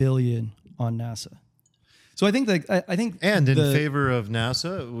 $650 billion on NASA. So I think And in favor of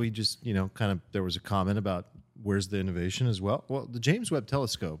NASA, we just, kind of, there was a comment about where's the innovation as well. Well, the James Webb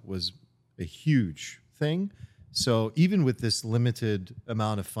Telescope was a huge thing. So even with this limited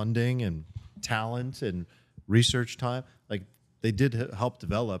amount of funding and talent and research time, like they did help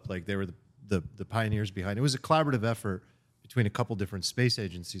develop, like they were the pioneers behind it. It was a collaborative effort between a couple different space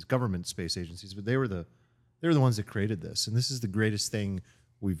agencies, government space agencies, but they were the ones that created this. And this is the greatest thing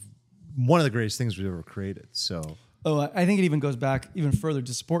one of the greatest things we've ever created. So, I think it even goes back even further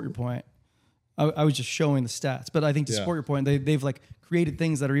to support your point. I was just showing the stats, but I think to support your point, they've like created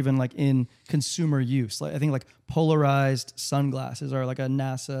things that are even like in consumer use. Like I think like polarized sunglasses are like a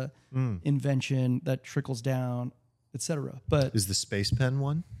NASA invention that trickles down, etc. But is the Space Pen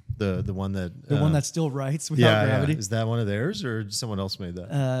one the one that one that still writes without gravity? Is that one of theirs or someone else made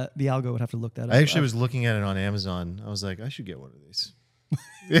that? The algo would have to look that up. I actually was looking at it on Amazon. I was like, I should get one of these.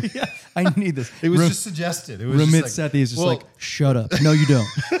 I need this. It was just suggested. It was Ramit just Sethi is just like, shut up. No, you don't.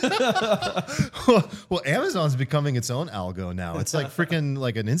 well, Amazon's becoming its own algo now. It's like freaking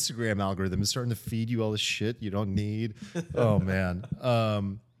like an Instagram algorithm. It's starting to feed you all the shit you don't need. Oh man.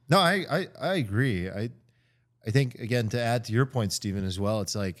 No, I agree. I think again to add to your point, Stephen, as well.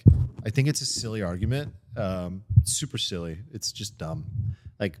 It's like I think it's a silly argument. Super silly. It's just dumb.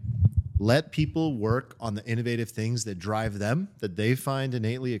 Like let people work on the innovative things that drive them, that they find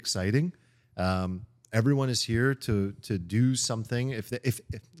innately exciting. Everyone is here to do something. If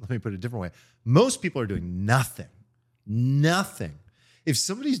let me put it a different way, most people are doing nothing. If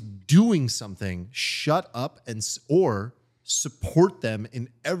somebody's doing something, shut up or support them in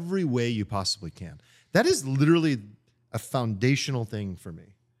every way you possibly can. That is literally a foundational thing for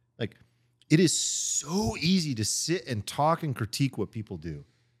me. Like it is so easy to sit and talk and critique what people do.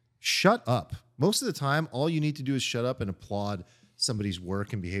 Shut up. Most of the time, all you need to do is shut up and applaud somebody's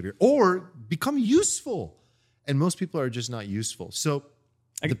work and behavior or become useful. And most people are just not useful. So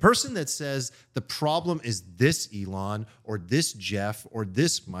the person that says the problem is this Elon or this Jeff or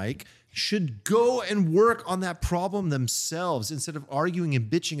this Mike should go and work on that problem themselves instead of arguing and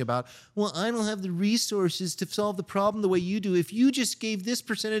bitching about, well, I don't have the resources to solve the problem the way you do. If you just gave this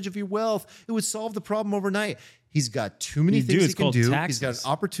percentage of your wealth, it would solve the problem overnight. He's got too many things he can do. Taxes. He's got an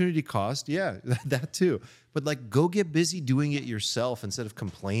opportunity cost. Yeah, that too. But like, go get busy doing it yourself instead of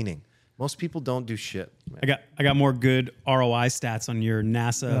complaining. Most people don't do shit. Man. I got more good ROI stats on your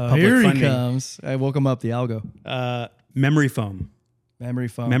NASA public Here funding. he comes. I woke him up, the algo. Memory foam. Memory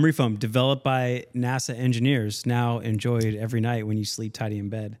foam. Memory foam developed by NASA engineers, now enjoyed every night when you sleep tidy in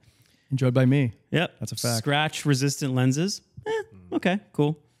bed. Enjoyed by me. Yep. That's a fact. Scratch resistant lenses. Okay,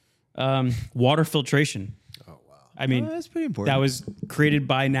 cool. Water filtration. I mean, that's pretty important. that was created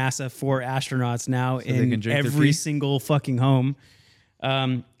by NASA for astronauts now they can in drink their every pee? single fucking home.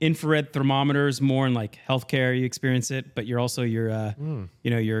 Infrared thermometers, more in like healthcare, you experience it, but you're also your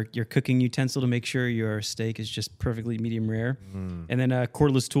cooking utensil to make sure your steak is just perfectly medium rare. And then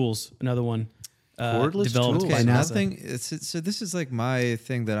cordless tools, another one. Cordless developed tools. by Okay, NASA. nothing. So this is like my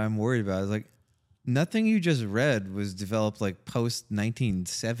thing that I'm worried about. Is like nothing you just read was developed like post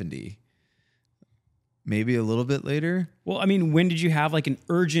 1970. Maybe a little bit later. Well, I mean, when did you have like an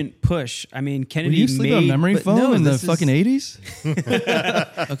urgent push? I mean, Were Kennedy you sleeping on made memory but foam no, in the this is- fucking 80s?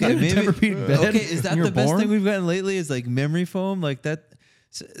 Okay, maybe. Tempur-Pedic bed Okay, is that when you the were best born? thing we've gotten lately? Is like memory foam? Like that.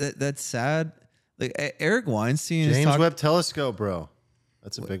 That's sad. Like Eric Weinstein is James talking. Webb Telescope, bro.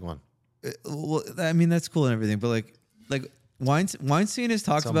 That's a big one. Well, I mean that's cool and everything, but like Weinstein has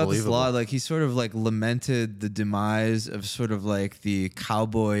talked about this a lot. unbelievable. Like he sort of like lamented the demise of sort of like the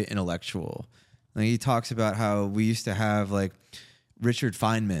cowboy intellectual. Like he talks about how we used to have like Richard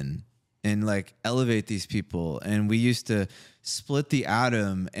Feynman and like elevate these people, and we used to split the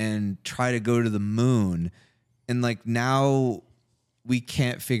atom and try to go to the moon, and like now we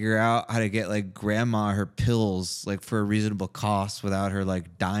can't figure out how to get like grandma her pills like for a reasonable cost without her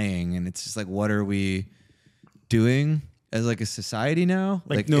like dying, and it's just like what are we doing as like a society now?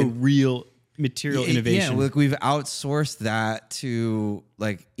 like no it- real material innovation. yeah, like we've outsourced that to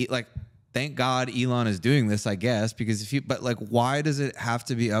like thank God Elon is doing this, I guess, because but like why does it have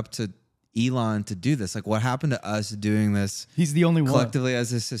to be up to Elon to do this? Like what happened to us doing this He's the only one. collectively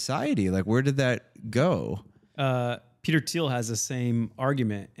as a society? Like where did that go? Peter Thiel has the same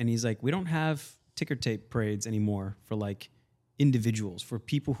argument, and he's like, we don't have ticker tape parades anymore for like individuals, for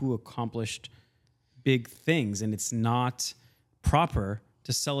people who accomplished big things, and it's not proper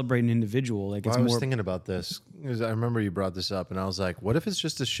to celebrate an individual. Like it's I was more. thinking about this because I remember you brought this up, and I was like, what if it's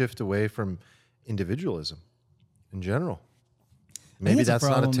just a shift away from individualism in general? Maybe it's a that's not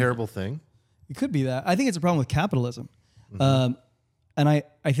a problem. terrible thing. It could be that. I think it's a problem with capitalism. And I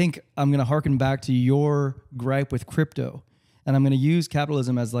think I'm going to harken back to your gripe with crypto. And I'm going to use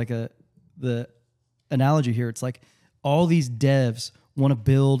capitalism as like the analogy here. It's like all these devs want to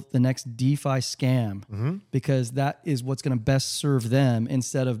build the next DeFi scam because that is what's going to best serve them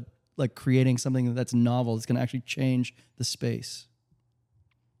instead of like creating something that's novel that's going to actually change the space.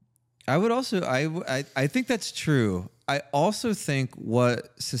 I would also I think that's true. I also think what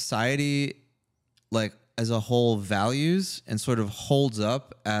society like as a whole values and sort of holds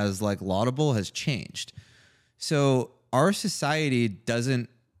up as like laudable has changed. So our society doesn't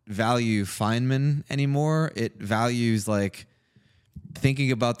value Feynman anymore. It values like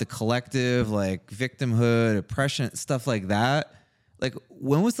thinking about the collective, like victimhood, oppression, stuff like that. Like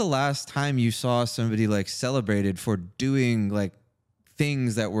when was the last time you saw somebody like celebrated for doing like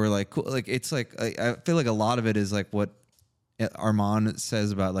things that were like cool? Like it's like I feel like a lot of it is like what Armand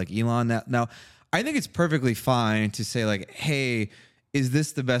says about like Elon. Now I think it's perfectly fine to say like, hey, is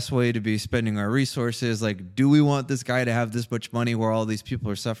this the best way to be spending our resources? Like, do we want this guy to have this much money where all these people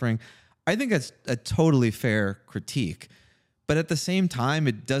are suffering? I think that's a totally fair critique. But at the same time,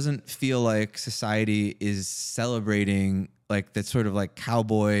 it doesn't feel like society is celebrating like that sort of like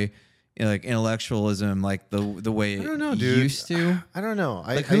cowboy, you know, like intellectualism, like the way I don't know, it dude. used to. I don't know.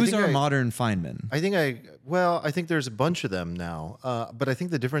 Like, who's our modern Feynman? I think there's a bunch of them now. But I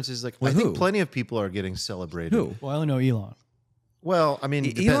think the difference is like, Well, I think who? plenty of people are getting celebrated. Who? Well, I only know Elon. Well, I mean,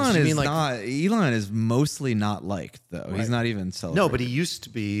 it depends. Elon You is mean like, not. Elon is mostly not liked though. He's not even celebrated. no, but he used to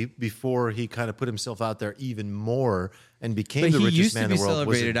be before he kind of put himself out there even more and became But the he richest used man to in be the world.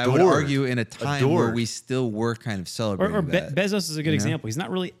 Was celebrated. I would adored. argue in a time where Adored. we still were kind of celebrating or that. Bezos is a good know? example. He's not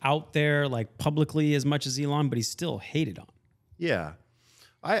really out there like publicly as much as Elon, but he's still hated on. Yeah.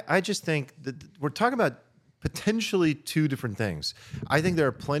 I just think that we're talking about potentially two different things. I think there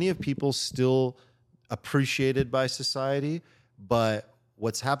are plenty of people still appreciated by society, but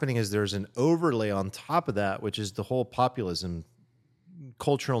what's happening is there's an overlay on top of that, which is the whole populism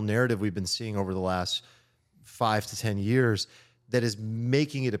cultural narrative we've been seeing over the last 5 to 10 years that is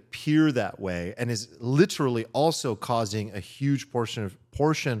making it appear that way and is literally also causing a huge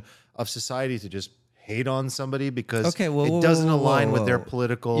portion of society to just hate on somebody because Okay, well, it whoa, doesn't whoa, align whoa, with their whoa.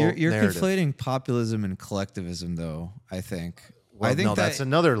 political You're narrative. conflating populism and collectivism, though. I think. Well, I think no, that's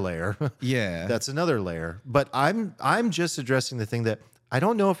another layer. Yeah. That's another layer. But I'm just addressing the thing that I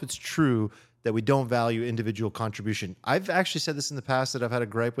don't know if it's true that we don't value individual contribution. I've actually said this in the past that I've had a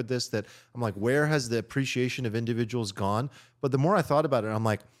gripe with this, that I'm like, where has the appreciation of individuals gone? But the more I thought about it, I'm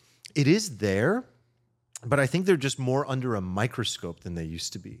like, it is there, but I think they're just more under a microscope than they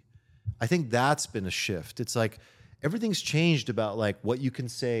used to be. I think that's been a shift. It's like everything's changed about like what you can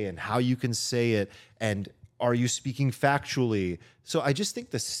say and how you can say it, and are you speaking factually? So I just think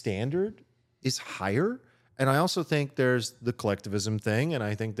the standard is higher. And I also think there's the collectivism thing, and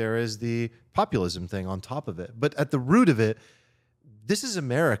I think there is the populism thing on top of it. But at the root of it, this is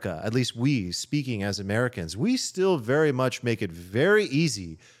America. At least we, speaking as Americans, we still very much make it very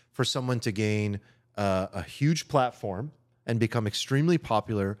easy for someone to gain a huge platform and become extremely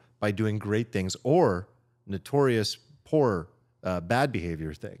popular by doing great things or notorious poor, bad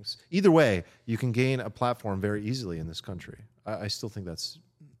behavior things. Either way, you can gain a platform very easily in this country. I still think that's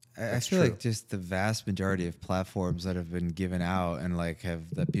I feel true. like just the vast majority of platforms that have been given out and like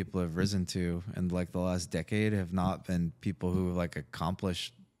that people have risen to in like the last decade have not been people who like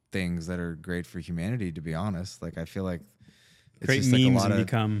accomplished things that are great for humanity. To be honest, like I feel like it's Great just memes like a lot have of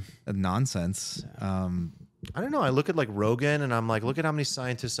become. nonsense. I don't know. I look at like Rogan and I'm like, look at how many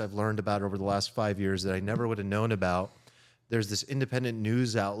scientists I've learned about over the last 5 years that I never would have known about. There's this independent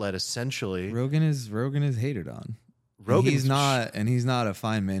news outlet essentially. Rogan is hated on. Rogan he's is- not, and he's not a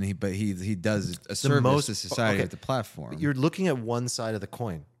fine man. But he does a service most- to society okay. with the platform. You're looking at one side of the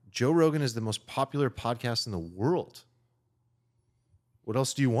coin. Joe Rogan is the most popular podcast in the world. What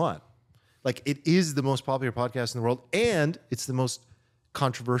else do you want? Like, it is the most popular podcast in the world, and it's the most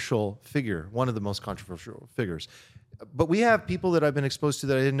controversial figure, one of the most controversial figures. But we have people that I've been exposed to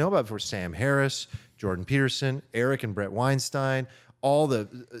that I didn't know about before. Sam Harris, Jordan Peterson, Eric and Brett Weinstein, all the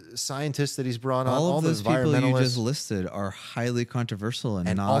scientists that he's brought on, all of the those people you environmentalists, just listed are highly controversial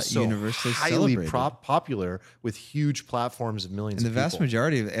and not also universally highly celebrated. popular with huge platforms of millions And the of vast people.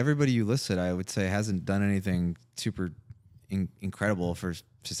 majority of everybody you listed, I would say, hasn't done anything super incredible for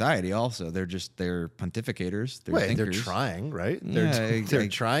society. Also, they're pontificators. They're Wait, they're thinkers. trying, right? Yeah, They're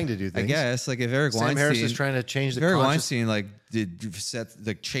trying to do I things. guess like if Eric Sam Weinstein, Harris is trying to change the Eric conscious. Weinstein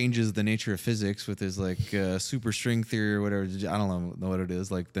changes the nature of physics with his like super string theory or whatever. I don't know what it is.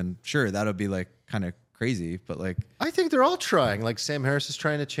 Like then sure that would be like kind of crazy, but like I think they're all trying. Like Sam Harris is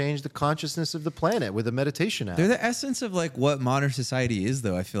trying to change the consciousness of the planet with a meditation app. they're the essence of like what modern society is,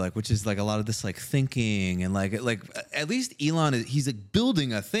 though. I feel like, which is like a lot of this like thinking and like at least Elon he's like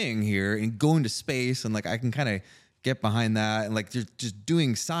building a thing here and going to space, and like I can kind of get behind that and like just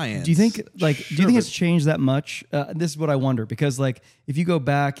doing science. Do you think like do you think but- it's changed that much? This is what I wonder, because like if you go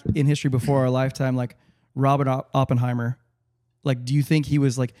back in history before our lifetime, like Robert Oppenheimer, like do you think he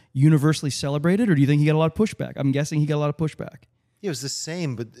was like universally celebrated, or do you think he got a lot of pushback? I'm guessing he got a lot of pushback. Yeah, it was the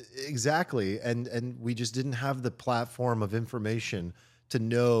same, but exactly. And we just didn't have the platform of information to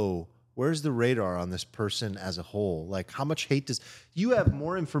know where's the radar on this person as a whole. Like how much hate does you have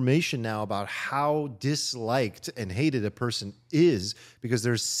more information now about how disliked and hated a person is because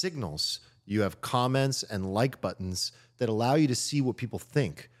there's signals. You have comments and like buttons that allow you to see what people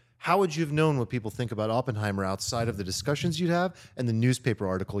think. How would you have known what people think about Oppenheimer outside of the discussions you'd have and the newspaper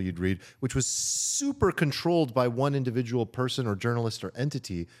article you'd read, which was super controlled by one individual person or journalist or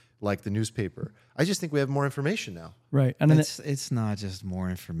entity like the newspaper? I just think we have more information now. Right. And then It's not just more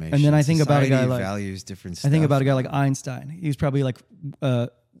information. And then I think about a guy Society like- values different I stuff. think about a guy like Einstein. He was probably like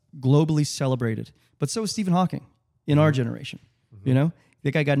globally celebrated, but so was Stephen Hawking in our generation. You know,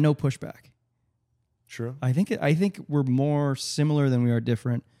 the guy got no pushback. True. I think we're more similar than we are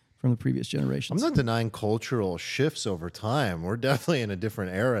different from the previous generations. I'm not denying cultural shifts over time. We're definitely in a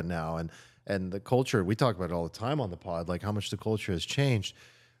different era now. And the culture, we talk about it all the time on the pod, like how much the culture has changed.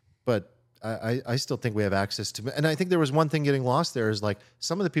 But I still think we have access to, and I think there was one thing getting lost there is like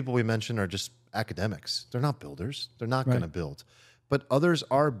some of the people we mentioned are just academics. They're not builders. They're not going to build. But others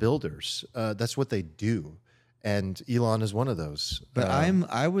are builders. That's what they do. And Elon is one of those. But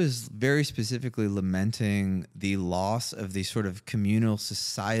I was very specifically lamenting the loss of the sort of communal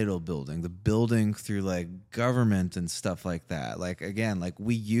societal building, the building through like government and stuff like that. Like again, like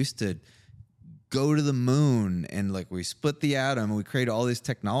we used to go to the moon and like we split the atom and we created all this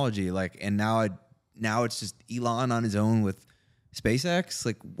technology. Like and now it's just Elon on his own with SpaceX.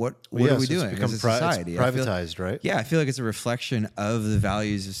 Like what are we doing as a society? It's privatized, right? Yeah, I feel like it's a reflection of the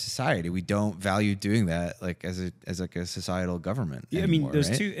values of society. We don't value doing that like as like a societal government. Yeah, anymore, I mean, those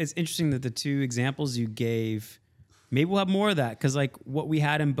right? two. It's interesting that the two examples you gave, maybe we'll have more of that because like what we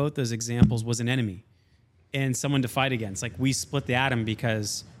had in both those examples was an enemy and someone to fight against. Like we split the atom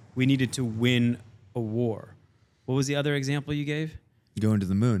because we needed to win a war. What was the other example you gave? Going to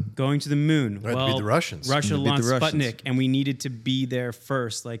the moon. Going to the moon. Right, to beat the Russians. Russia To beat launched the Russians. Sputnik, and we needed to be there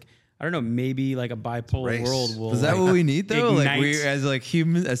first. Like I don't know, maybe like a bipolar Race. world will. Is that what we need though? Like we ignite- as like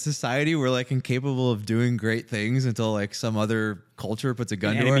human as society, we're like incapable of doing great things until like some other culture puts a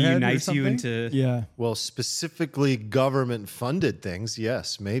gun the to our enemy head or unites you something? into. Yeah. Well, specifically government-funded things,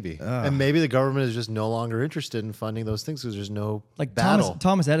 yes, maybe. And maybe the government is just no longer interested in funding those things because there's no Like battle.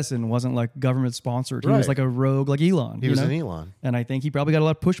 Thomas Edison wasn't like government sponsored. He was Right. like a rogue like Elon. He you was know? an Elon. And I think he probably got a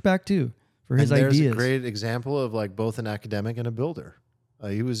lot of pushback too for his and there's ideas. a great example of like both an academic and a builder.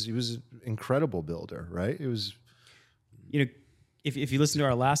 He was an incredible builder, right? It was You know, if you listen to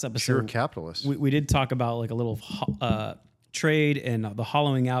our last pure episode, capitalist. we did talk about like a little trade and the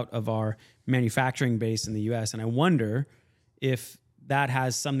hollowing out of our manufacturing base in the U.S. And I wonder if that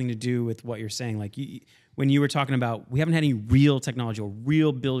has something to do with what you're saying. Like when you were talking about, we haven't had any real technology or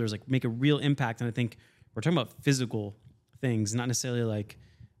real builders like make a real impact. And I think we're talking about physical things, not necessarily like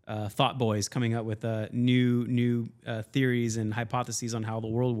thought boys coming up with new theories and hypotheses on how the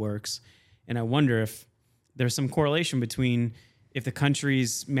world works. And I wonder if there's some correlation between if the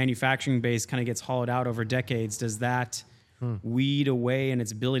country's manufacturing base kind of gets hollowed out over decades, does that weed away in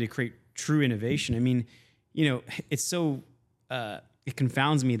its ability to create true innovation? I mean, you know, it's so it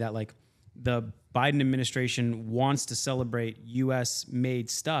confounds me that like the Biden administration wants to celebrate U.S. made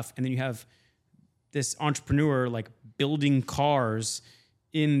stuff, and then you have this entrepreneur like building cars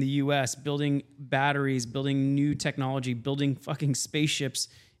in the U.S., building batteries, building new technology, building fucking spaceships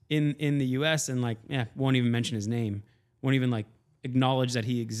in the U.S. and like, won't even mention his name, won't even like acknowledge that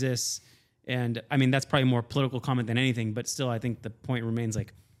he exists. And I mean, that's probably more political comment than anything, but still, I think the point remains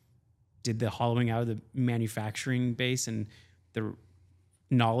like, did the hollowing out of the manufacturing base and the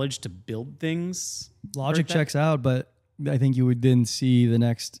knowledge to build things Logic hurt that? checks out, but I think you would then see the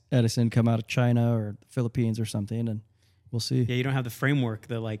next Edison come out of China or the Philippines or something, and we'll see. Yeah, you don't have the framework,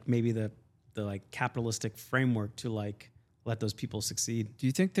 the like maybe the like capitalistic framework to like let those people succeed. Do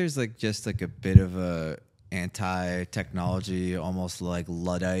you think there's like just like a bit of a anti-technology, almost like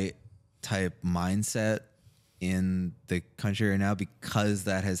Luddite type mindset in the country right now because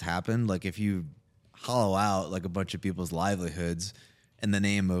that has happened? Like if you hollow out like a bunch of people's livelihoods in the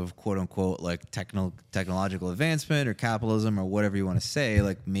name of quote unquote like technological advancement or capitalism or whatever you want to say,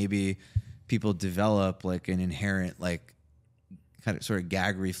 like maybe people develop like an inherent like kind of sort of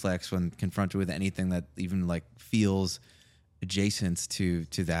gag reflex when confronted with anything that even like feels adjacent to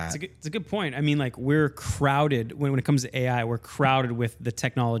that. It's a good point. I mean, like we're crowded when it comes to AI. We're crowded with the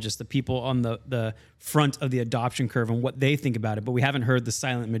technologists, the people on the front of the adoption curve and what they think about it. But we haven't heard the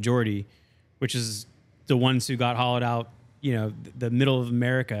silent majority, which is the ones who got hollowed out. You know, the middle of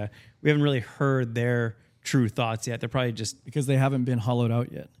America. We haven't really heard their true thoughts yet. They're probably just Because they haven't been hollowed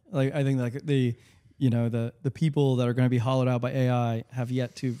out yet. Like I think like the people that are going to be hollowed out by AI have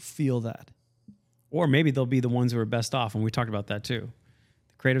yet to feel that. or maybe they'll be the ones who are best off. And we talked about that too.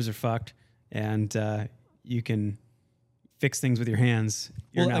 The creatives are fucked, and you can fix things with your hands.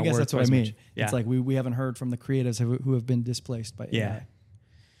 You're Well, I not guess worth that's what I as mean. much. Yeah. It's like we haven't heard from the creatives who have been displaced by Yeah. AI.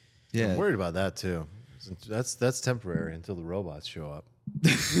 Yeah. I'm worried about that too. That's temporary until the robots show up.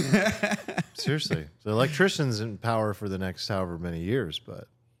 Seriously, the electrician's in power for the next however many years, but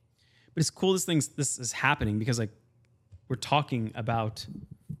But it's cool this is happening because like we're talking about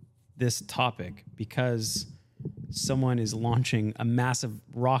this topic because someone is launching a massive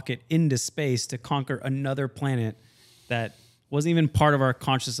rocket into space to conquer another planet that wasn't even part of our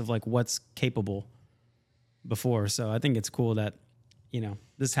consciousness of like what's capable before. So I think it's cool that, you know,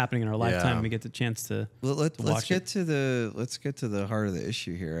 this is happening in our lifetime Yeah. and we get the chance to Well, let's watch get it. to the heart of the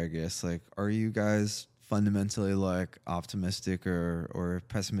issue here, I guess. Like, are you guys fundamentally like optimistic or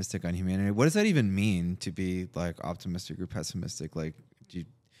pessimistic on humanity? What does that even mean to be like optimistic or pessimistic? Like,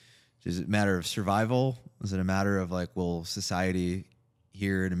 is it a matter of survival? Is it a matter of like, will society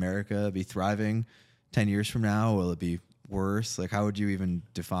here in America be thriving 10 years from now? Will it be worse? Like, how would you even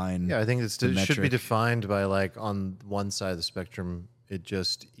define? yeah, I think it should be metric. defined by like on one side of the spectrum, it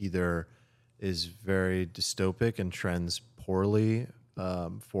just either is very dystopic and trends poorly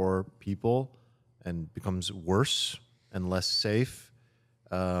for people and becomes worse and less safe,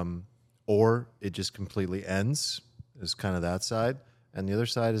 or it just completely ends. Is kind of that side, and the other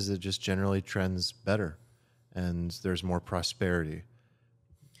side is it just generally trends better, and there's more prosperity.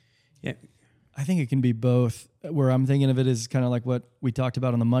 Yeah. I think it can be both. Where I'm thinking of it is kind of like what we talked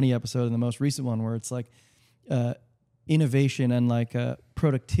about on the money episode in the most recent one, where it's like innovation and like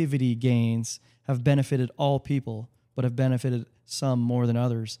productivity gains have benefited all people, but have benefited some more than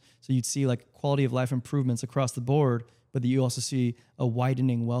others. So you'd see like quality of life improvements across the board, but you also see a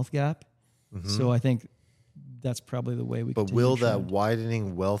widening wealth gap. So I think that's probably the way we. But continue will to that trend.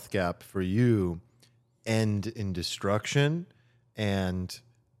 widening wealth gap for you end in destruction and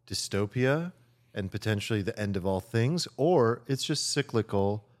dystopia and potentially the end of all things, or it's just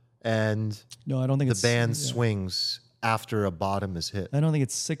cyclical and No, I don't think the it's band yeah. swings after a bottom is hit? I don't think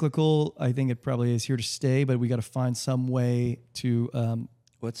it's cyclical. I think it probably is here to stay, but we got to find some way to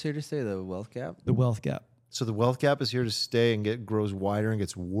What's here to say? The wealth gap? the wealth gap. So the wealth gap is here to stay and grows wider and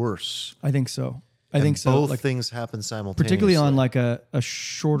gets worse. I think so. I think so. Both Like, things happen simultaneously. particularly on like a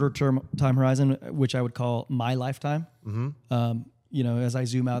shorter term time horizon, which I would call my lifetime. You know, as I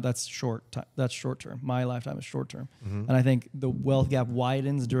zoom out, that's short. That's short term. My lifetime is short term, and I think the wealth gap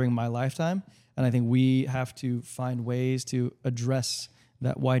widens during my lifetime, and I think we have to find ways to address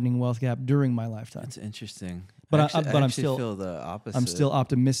that widening wealth gap during my lifetime. It's interesting. But I I'm actually still feel the opposite. I'm still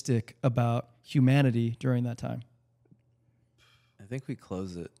optimistic about humanity during that time. I think we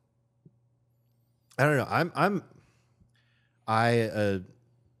close it. I don't know. I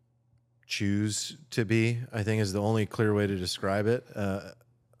choose to be, I think is the only clear way to describe it, a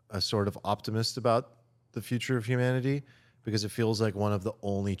sort of optimist about the future of humanity, because it feels like one of the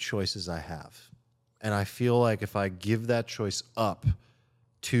only choices I have. And I feel like if I give that choice up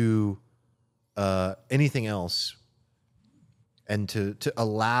to anything else and to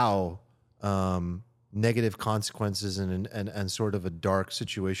allow negative consequences and sort of a dark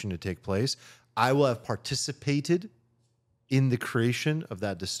situation to take place, I will have participated in the creation of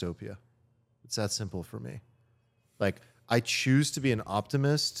that dystopia. It's that simple for me. Like, I choose to be an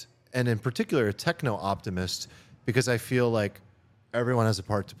optimist, and in particular a techno-optimist, because I feel like everyone has a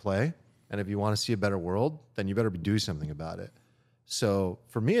part to play, and if you want to see a better world, then you better be doing something about it. So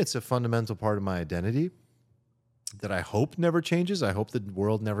for me, it's a fundamental part of my identity that I hope never changes. I hope the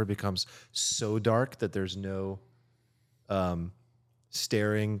world never becomes so dark that there's no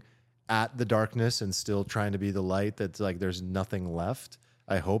staring at the darkness and still trying to be the light, that's like there's nothing left.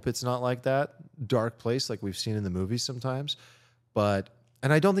 I hope it's not like that dark place like we've seen in the movies sometimes. And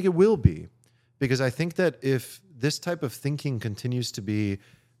I don't think it will be, because I think that if this type of thinking continues to be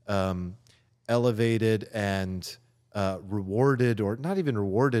elevated and rewarded, or not even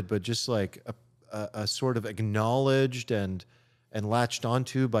rewarded, but just like a sort of acknowledged and latched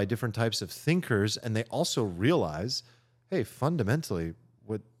onto by different types of thinkers, and they also realize, hey, fundamentally,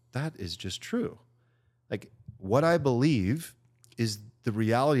 what that is just true. Like, what I believe is the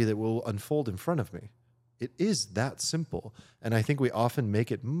reality that will unfold in front of me. It is that simple. And I think we often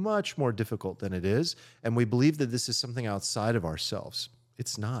make it much more difficult than it is. And we believe that this is something outside of ourselves.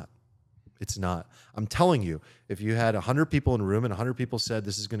 It's not. It's not. I'm telling you, if you had 100 people in a room and 100 people said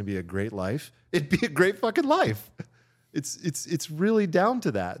this is going to be a great life, it'd be a great fucking life. It's really down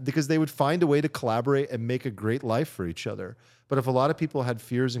to that, because they would find a way to collaborate and make a great life for each other. But if a lot of people had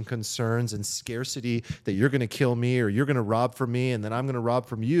fears and concerns and scarcity that you're going to kill me, or you're going to rob from me, and then I'm going to rob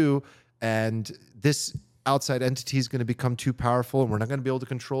from you, and this outside entity is going to become too powerful and we're not going to be able to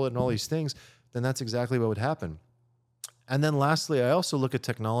control it and all these things, then that's exactly what would happen. And then lastly, I also look at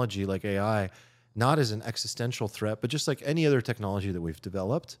technology like AI, not as an existential threat, but just like any other technology that we've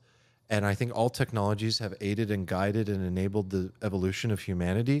developed. And I think all technologies have aided and guided and enabled the evolution of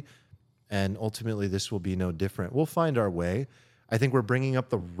humanity. And ultimately, this will be no different. We'll find our way. I think we're bringing up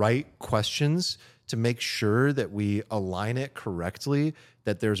the right questions to make sure that we align it correctly,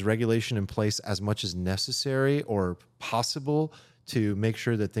 that there's regulation in place as much as necessary or possible to make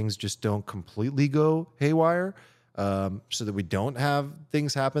sure that things just don't completely go haywire, so that we don't have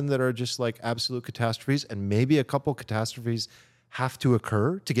things happen that are just like absolute catastrophes. And maybe a couple catastrophes have to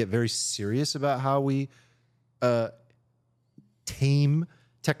occur to get very serious about how we tame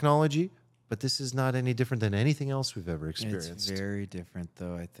technology. But this is not any different than anything else we've ever experienced. It's very different,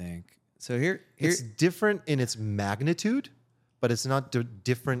 though, I think. So it's different in its magnitude, but it's not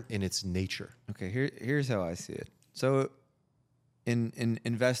different in its nature. Okay, here's how I see it. So in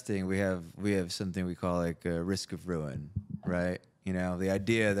investing, we have something we call like a risk of ruin, right? You know, the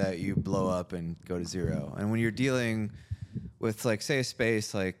idea that you blow up and go to zero. And when you're dealing with, like, say, a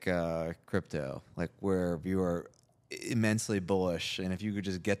space like crypto, like where you are immensely bullish, and if you could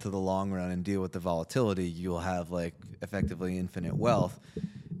just get to the long run and deal with the volatility, you'll have like effectively infinite wealth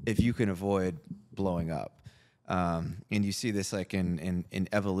if you can avoid blowing up. And you see this like in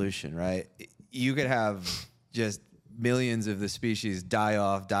evolution, right? You could have just millions of the species die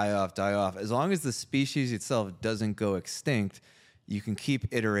off. As long as the species itself doesn't go extinct, you can keep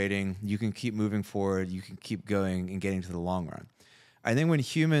iterating, you can keep moving forward, you can keep going and getting to the long run. I think when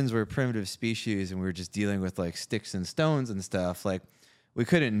humans were a primitive species and we were just dealing with like sticks and stones and stuff, like we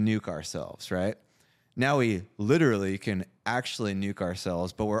couldn't nuke ourselves, right? Now we literally can actually nuke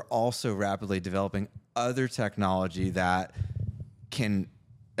ourselves, but we're also rapidly developing other technology that can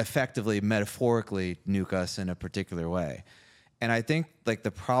effectively, metaphorically nuke us in a particular way. And I think like the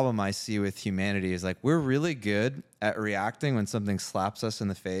problem I see with humanity is like we're really good at reacting when something slaps us in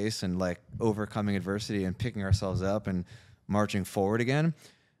the face and like overcoming adversity and picking ourselves up and marching forward again.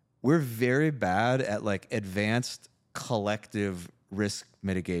 We're very bad at like advanced collective risk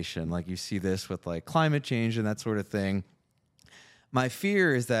mitigation. Like you see this with like climate change and that sort of thing. My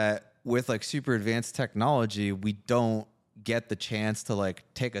fear is that with like super advanced technology, we don't get the chance to like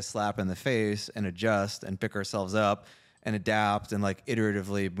take a slap in the face and adjust and pick ourselves up and adapt and like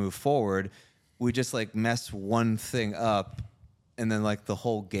iteratively move forward. We just like mess one thing up and then like the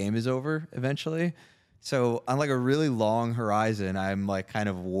whole game is over eventually. So on like a really long horizon, I'm like kind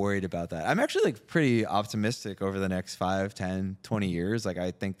of worried about that. I'm actually like pretty optimistic over the next 5, 10, 20 years. Like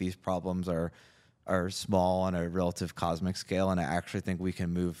I think these problems are small on a relative cosmic scale, and I actually think we can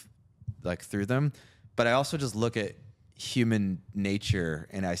move like through them. But I also just look at human nature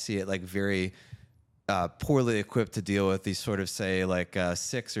and I see it like very poorly equipped to deal with these sort of say like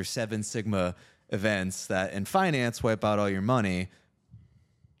 6 or 7 sigma events that in finance wipe out all your money,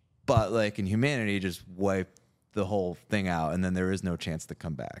 but like in humanity just wipe the whole thing out and then there is no chance to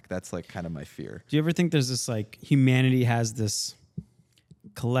come back. That's like kind of my fear. Do you ever think there's this like humanity has this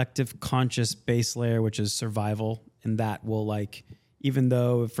collective conscious base layer, which is survival, and that will like, even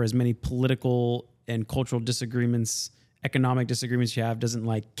though for as many political and cultural disagreements, economic disagreements you have, doesn't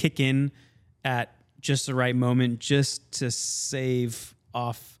like kick in at just the right moment just to save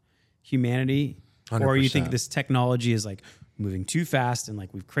off humanity? 100%. Or you think this technology is like moving too fast and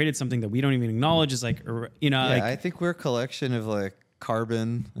like we've created something that we don't even acknowledge is like, you know, Yeah, like I think we're a collection of like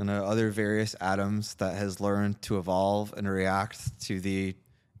carbon and other various atoms that has learned to evolve and react to the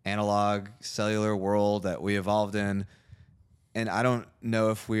analog cellular world that we evolved in. And I don't know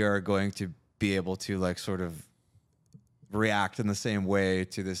if we are going to be able to like sort of react in the same way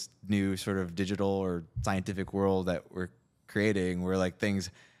to this new sort of digital or scientific world that we're creating, where like things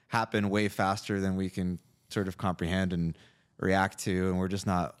happen way faster than we can sort of comprehend and react to, and we're just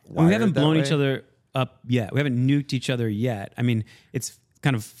not wired and we haven't that blown way. each other up yet. We haven't nuked each other yet. I mean, it's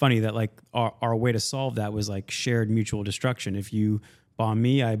kind of funny that like our way to solve that was like shared mutual destruction. If you bomb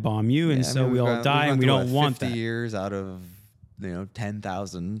me, I bomb you, and Yeah, I so mean, we we've all gone- die, we've and we gone don't through, want 50 that. years out of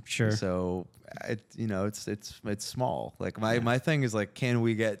 10,000. Sure. So it's small. Like my thing is like, can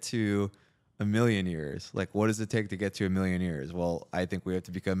we get to 1 million years? Like, what does it take to get to 1 million years? Well, I think we have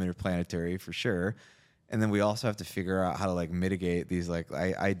to become interplanetary for sure. And then we also have to figure out how to like mitigate these. Like,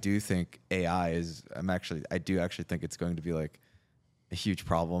 I do think AI is, I do actually think it's going to be like a huge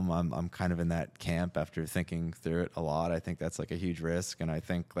problem. I'm kind of in that camp after thinking through it a lot. I think that's like a huge risk. And I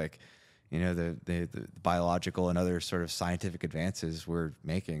think like, you know, the biological and other sort of scientific advances we're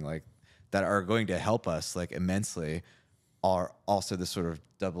making, like that are going to help us like immensely, are also the sort of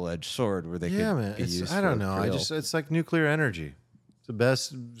double-edged sword where they Yeah, could man. be used. I don't for know. real. It's like nuclear energy. It's the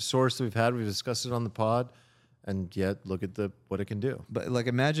best source that we've had. We've discussed it on the pod, and yet look at what it can do. But like,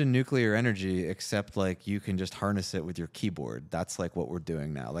 imagine nuclear energy, except like you can just harness it with your keyboard. That's like what we're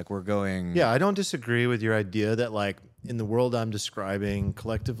doing now. Like we're going. Yeah, I don't disagree with your idea that like in the world I'm describing,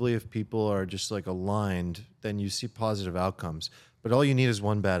 collectively, if people are just like aligned, then you see positive outcomes. But all you need is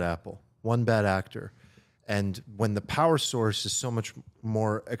one bad apple, one bad actor. And when the power source is so much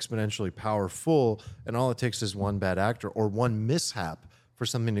more exponentially powerful, and all it takes is one bad actor or one mishap for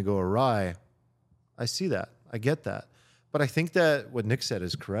something to go awry, I see that. I get that. But I think that what Nick said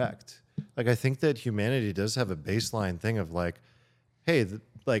is correct. Like, I think that humanity does have a baseline thing of like, hey,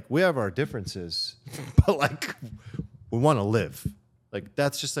 like we have our differences, but like we want to live. Like,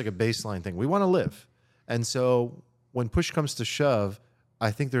 that's just like a baseline thing. We want to live. And so when push comes to shove,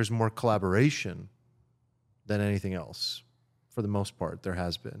 I think there's more collaboration than anything else. For the most part, there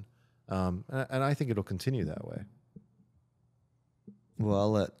has been. And I think it'll continue that way.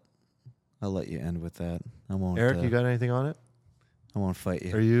 Well, I'll let you end with that. I won't. Eric, you got anything on it? I won't fight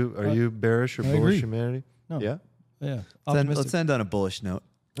you. Are you bearish or I bullish agree. humanity? No. Yeah. Yeah. Let's end on a bullish note.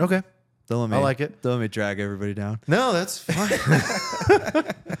 Okay. Don't let me, I like it. Don't let me drag everybody down. No, that's fine.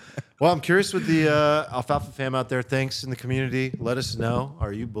 Well, I'm curious with the Alfalfa fam out there. Thanks in the community. Let us know.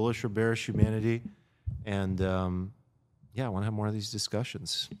 Are you bullish or bearish humanity? And yeah, I want to have more of these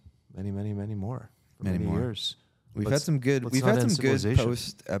discussions. Many more. For Many more. years. We've Let's- had some good. let's We've not had end some good civilization.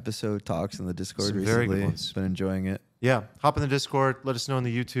 post-episode talks in the Discord Some very good recently. ones. Been enjoying it. Yeah, hop in the Discord. Let us know on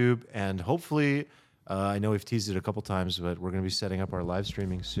the YouTube, and hopefully, I know we've teased it a couple times, but we're going to be setting up our live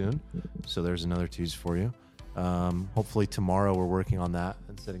streaming soon. So there's another tease for you. Hopefully tomorrow we're working on that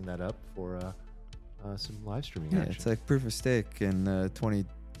and setting that up for some live streaming Yeah, action. it's like Proof of Stake in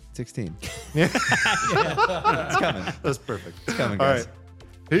 2016. It's coming. That's perfect. It's coming, All guys. right.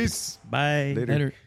 Peace. Bye. Later. Later.